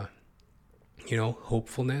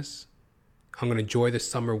 hopefulness. I'm going to enjoy the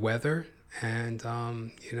summer weather. And,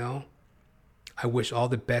 I wish all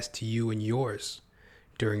the best to you and yours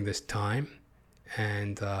during this time.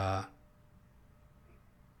 And, how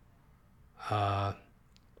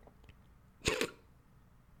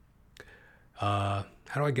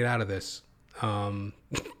do I get out of this?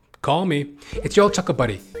 Call me. It's your old chuckle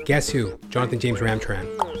buddy. Guess who? Jonathan James Ramcharan,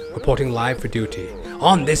 reporting live for duty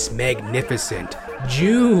on this magnificent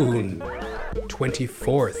June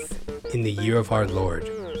 24th in the year of our Lord,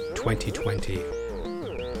 2020.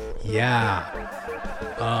 Yeah.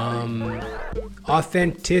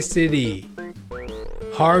 Authenticity,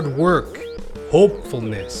 hard work,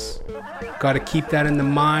 hopefulness. Got to keep that in the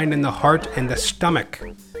mind and the heart and the stomach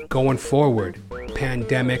going forward.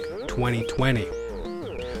 Pandemic 2020.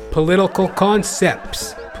 Political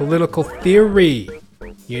concepts, political theory.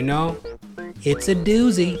 It's a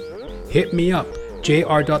doozy. Hit me up,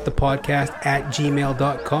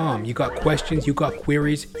 jr.thepodcast@gmail.com. You got questions, you got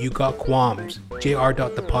queries, you got qualms.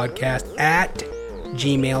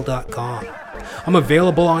 jr.thepodcast@gmail.com. I'm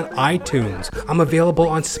available on iTunes. I'm available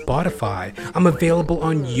on Spotify. I'm available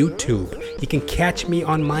on YouTube. You can catch me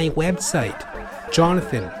on my website,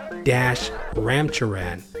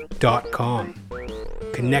 jonathan-ramcharan.com.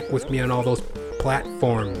 Connect with me on all those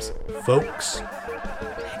platforms, folks.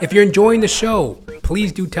 If you're enjoying the show,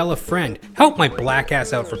 please do tell a friend. Help my black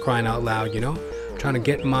ass out, for crying out loud, I'm trying to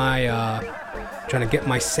get my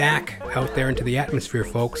sack out there into the atmosphere,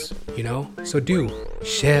 folks, So do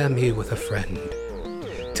share me with a friend.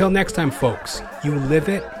 Till next time, folks, you live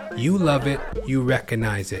it, you love it, you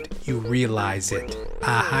recognize it, you realize it.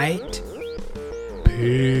 Aight?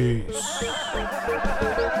 Peace.